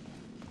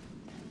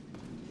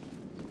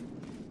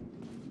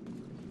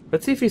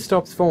 Let's see if he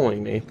stops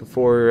following me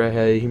before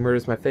he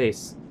murders my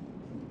face.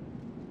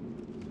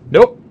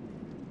 Nope!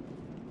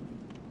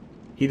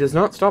 He does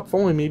not stop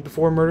following me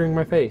before murdering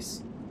my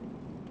face.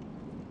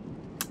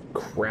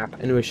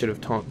 Crap, I knew I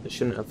shouldn't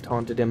have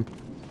taunted him.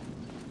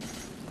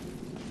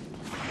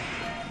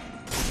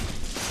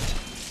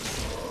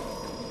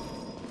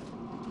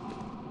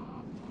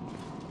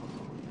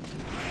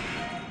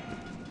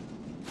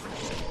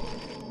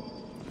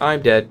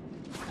 I'm dead.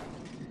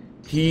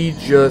 He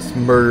just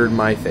murdered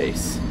my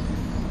face.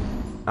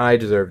 I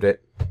deserved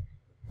it.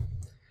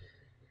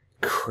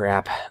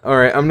 Crap.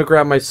 Alright, I'm gonna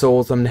grab my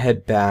souls. I'm gonna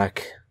head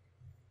back.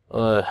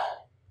 Ugh.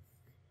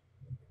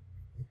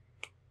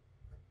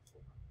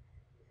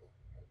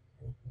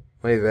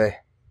 Wait, they.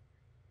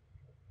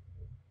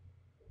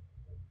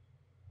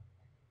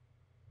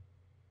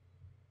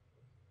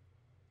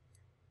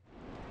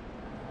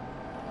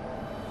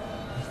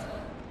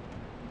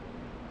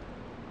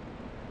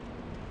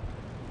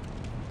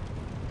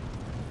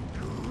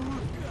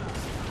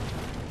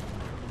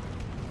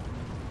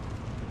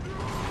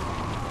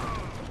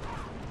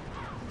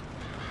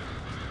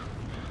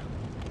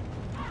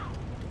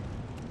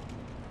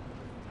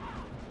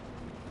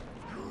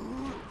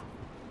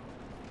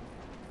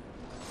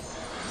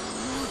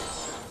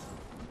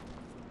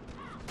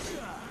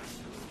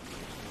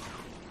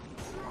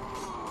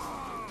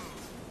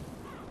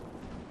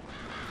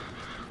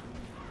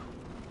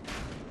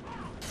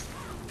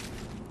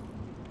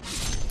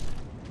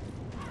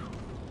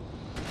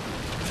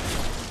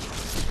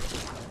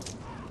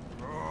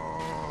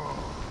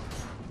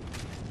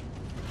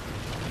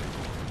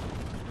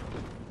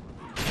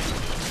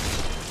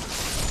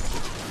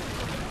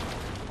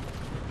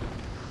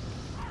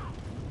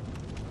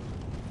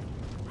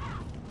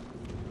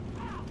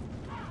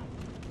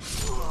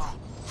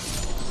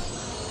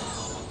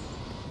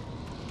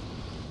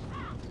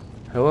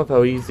 I love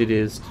how easy it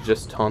is to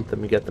just taunt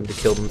them and get them to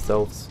kill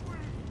themselves.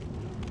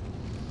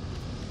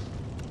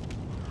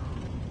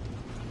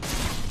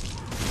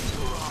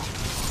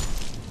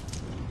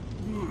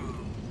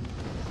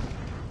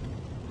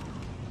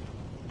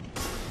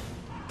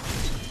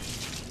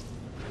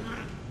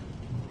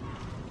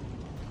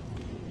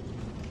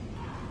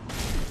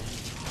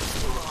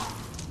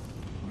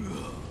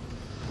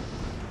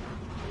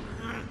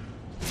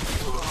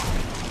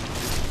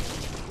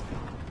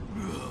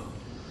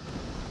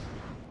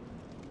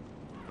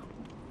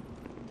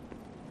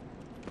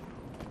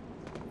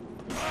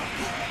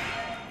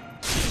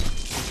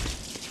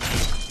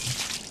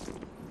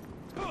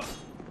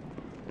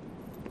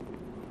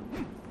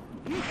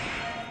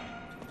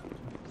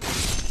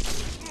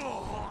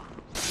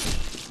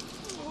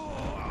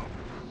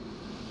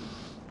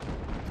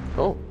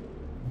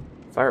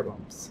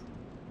 Firebombs.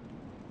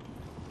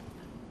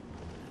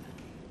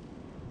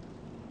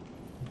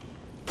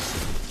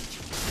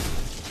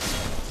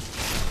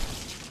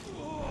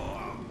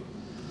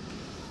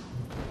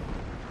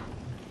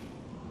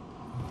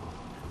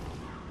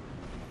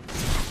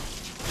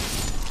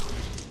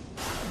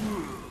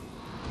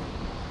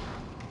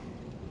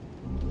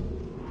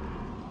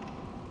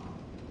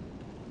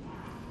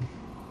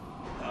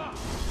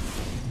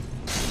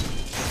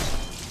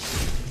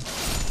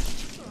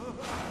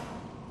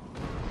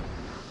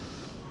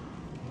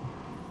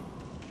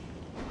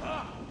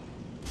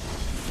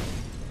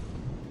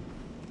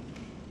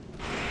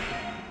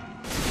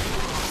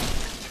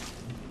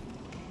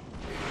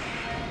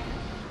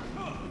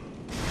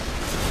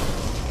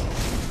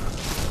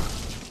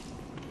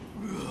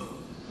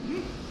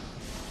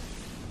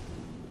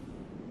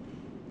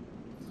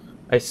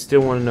 I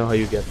still want to know how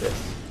you get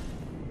this.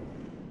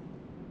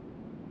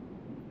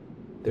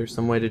 There's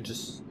some way to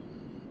just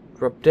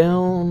drop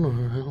down,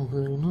 or I don't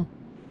really know.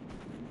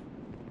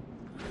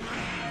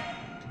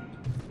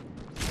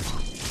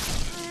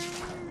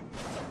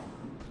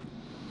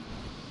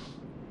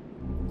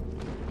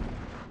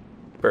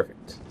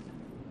 Perfect.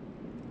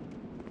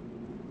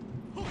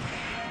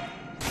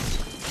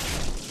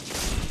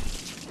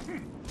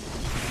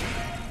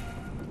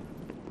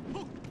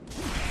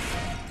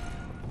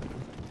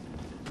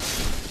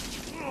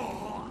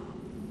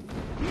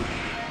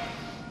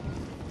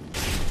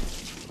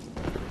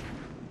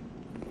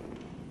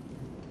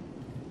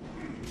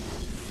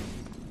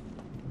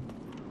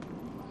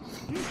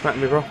 Come at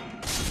me, bro.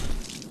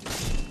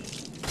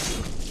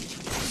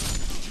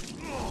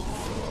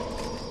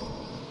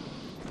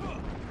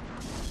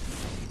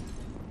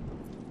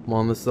 Come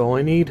on, this is all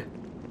I need.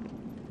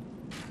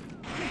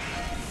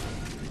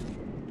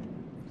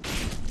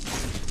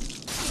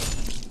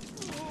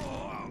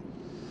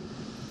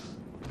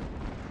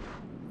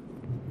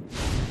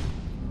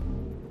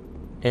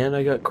 And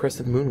I got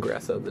Crescent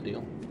Moongrass out of the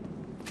deal.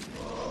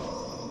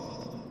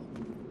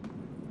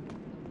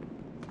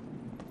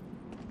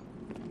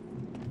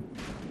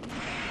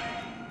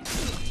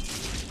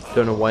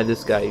 Don't know why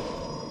this guy...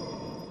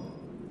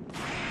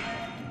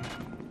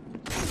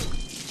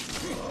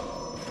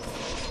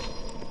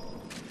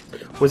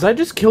 Was I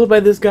just killed by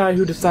this guy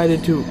who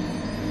decided to...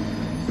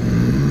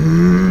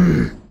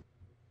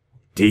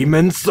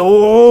 Demon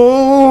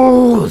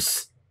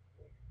Souls!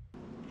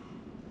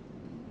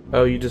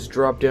 Oh, you just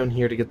drop down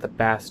here to get the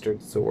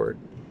bastard sword.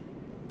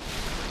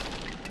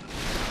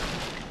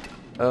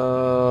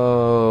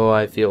 Oh,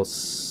 I feel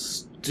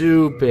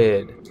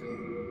stupid.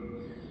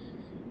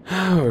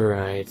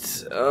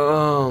 Alright,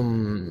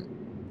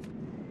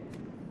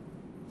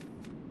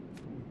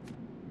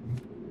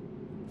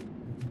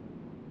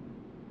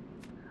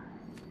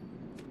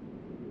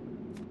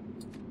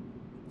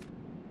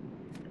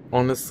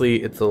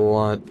 honestly, it's a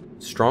lot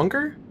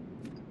stronger?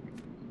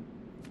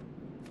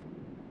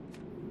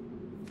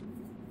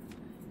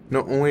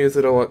 Not only is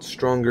it a lot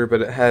stronger,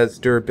 but it has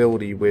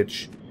durability,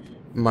 which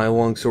my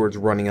longsword's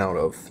running out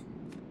of.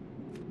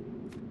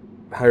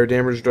 Higher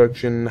damage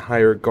reduction,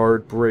 higher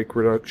guard break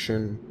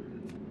reduction.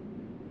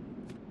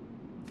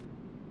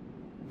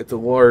 It's a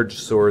large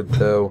sword,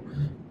 though,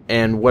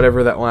 and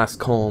whatever that last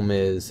column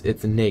is,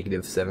 it's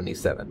negative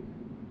 77.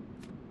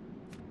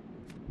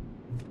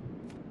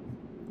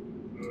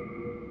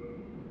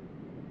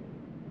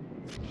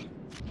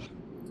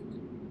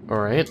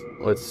 Alright,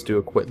 let's do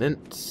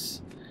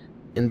equipment.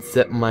 And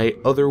set my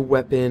other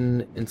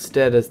weapon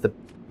instead as the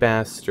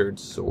bastard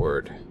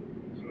sword.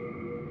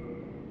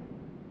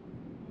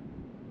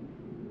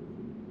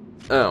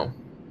 Oh.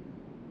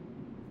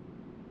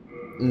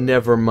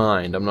 Never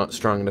mind, I'm not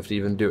strong enough to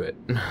even do it.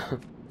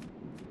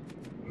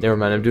 Never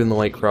mind, I'm doing the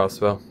light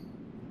crossbow.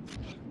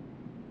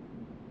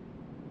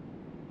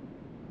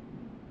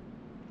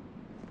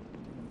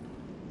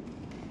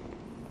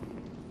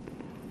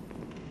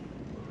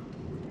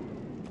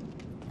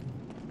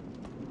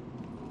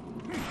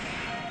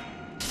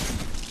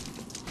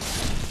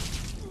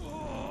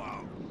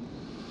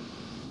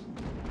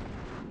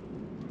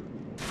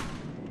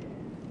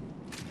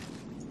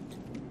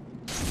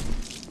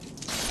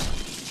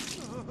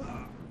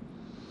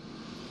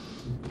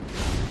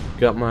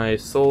 Got my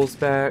souls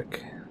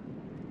back.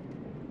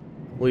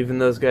 Leaving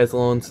those guys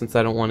alone since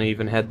I don't want to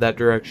even head that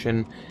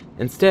direction.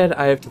 Instead,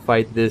 I have to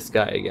fight this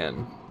guy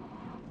again.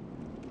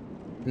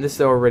 And this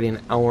is already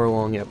an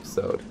hour-long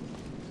episode.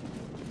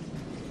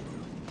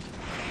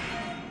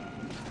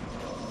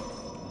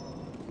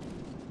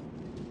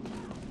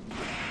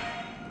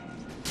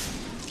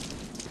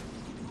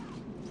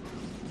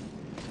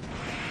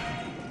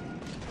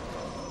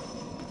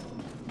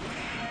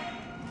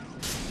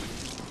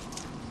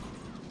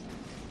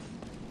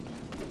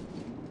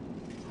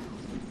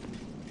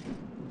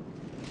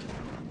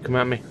 Come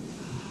at me.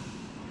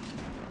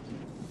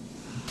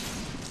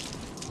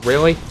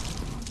 Really?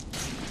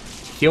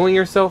 Healing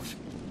yourself?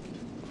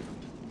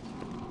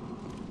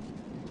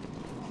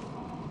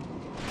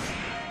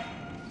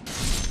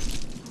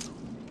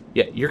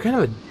 Yeah, you're kind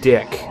of a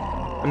dick.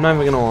 I'm not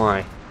even gonna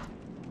lie.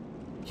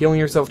 Healing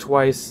yourself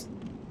twice,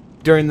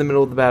 during the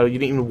middle of the battle, you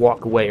didn't even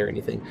walk away or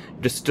anything.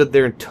 You just stood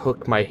there and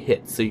took my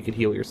hits so you could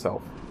heal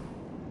yourself.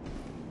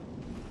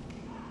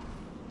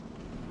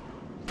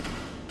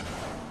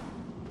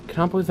 I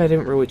can't believe I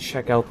didn't really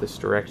check out this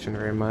direction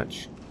very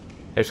much.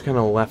 I just kind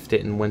of left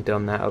it and went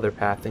down that other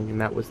path thinking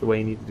that was the way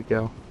I needed to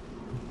go.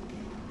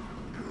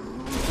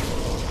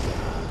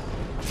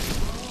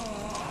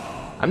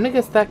 I'm gonna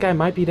guess that guy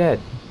might be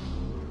dead.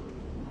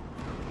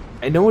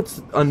 I know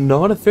it's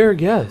not a fair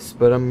guess,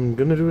 but I'm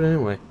gonna do it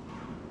anyway.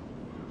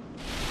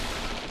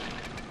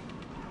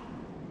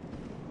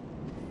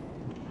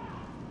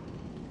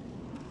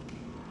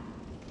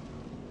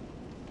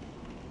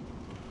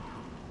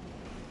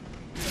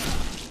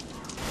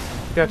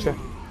 Gotcha.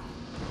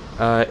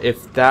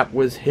 If that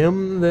was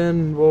him,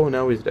 then, well,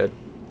 now he's dead.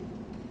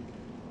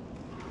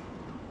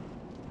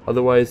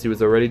 Otherwise, he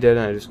was already dead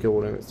and I just killed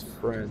one of his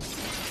friends.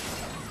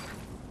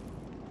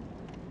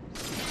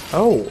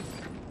 Oh!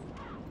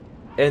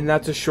 And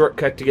that's a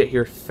shortcut to get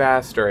here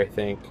faster, I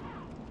think.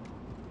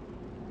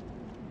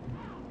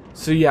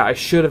 So yeah, I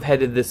should have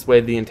headed this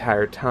way the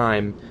entire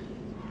time.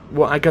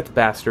 Well, I got the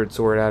bastard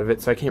sword out of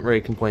it, so I can't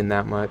really complain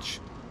that much.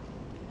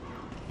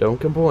 Don't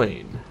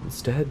complain.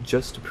 Instead,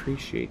 just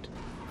appreciate the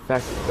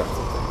fact that you got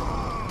something.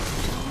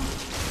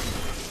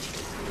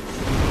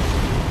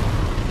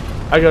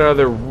 I got out of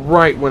there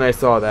right when I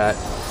saw that.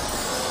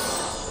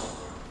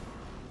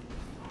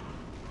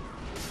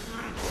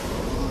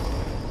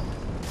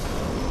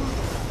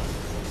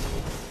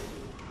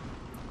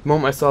 The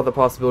moment I saw the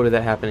possibility of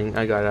that happening,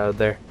 I got out of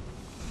there.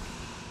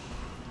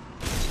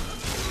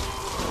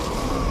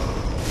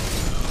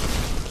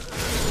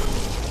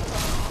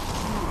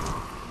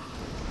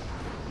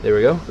 There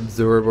we go.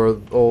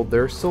 Absorb all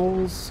their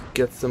souls.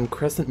 Get some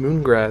crescent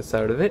moon grass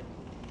out of it.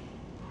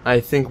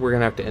 I think we're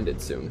gonna have to end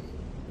it soon,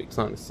 because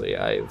honestly,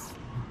 I've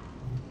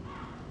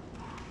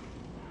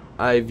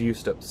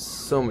used up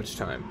so much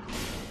time.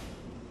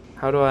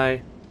 How do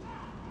I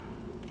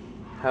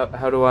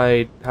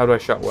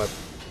shot web?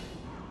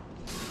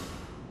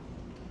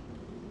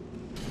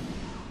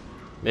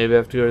 Maybe I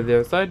have to go to the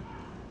other side?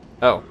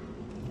 Oh,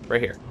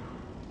 right here.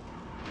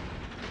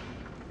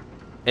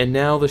 And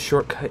now the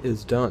shortcut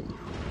is done.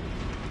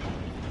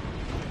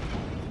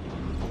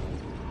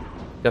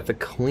 Got the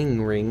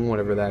cling ring,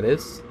 whatever that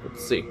is.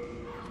 Let's see.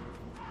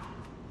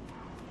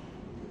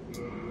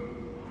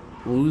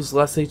 Lose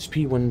less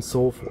HP when in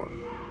soul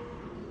form.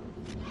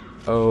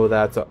 Oh,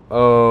 that's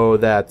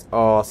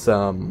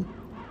awesome.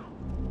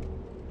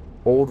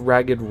 Old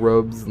ragged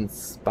robes and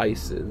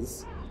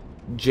spices.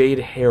 Jade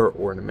hair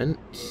ornament.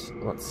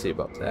 Let's see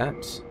about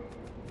that.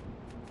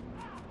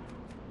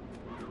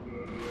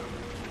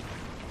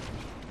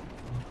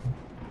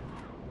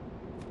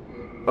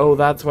 Oh,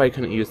 that's why I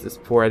couldn't use this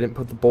before. I didn't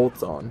put the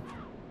bolts on.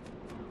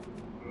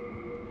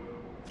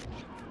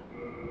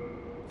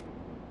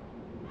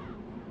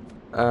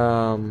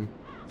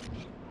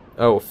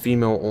 Oh,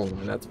 female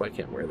only. That's why I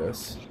can't wear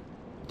this.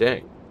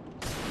 Dang.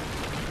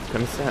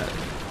 Kind of sad.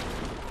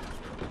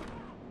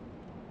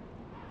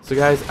 So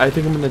guys, I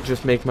think I'm gonna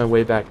just make my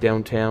way back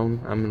downtown.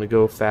 I'm gonna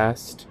go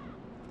fast.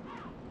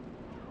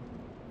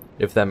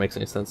 If that makes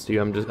any sense to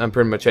you. I'm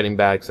pretty much heading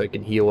back so I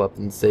can heal up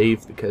and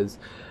save, because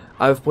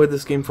I've played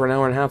this game for an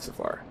hour and a half so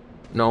far.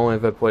 Not only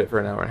have I played it for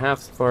an hour and a half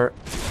so far,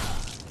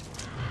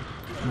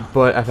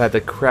 but I've had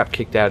the crap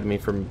kicked out of me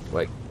from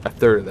like a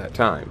third of that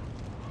time.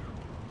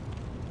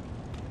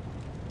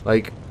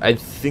 Like, I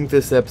think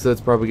this episode's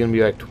probably gonna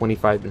be like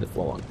 25 minutes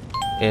long.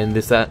 And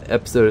this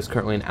episode is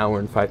currently an hour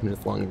and 5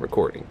 minutes long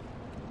recording.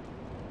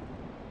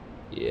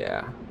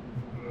 Yeah.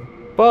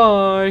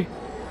 Bye!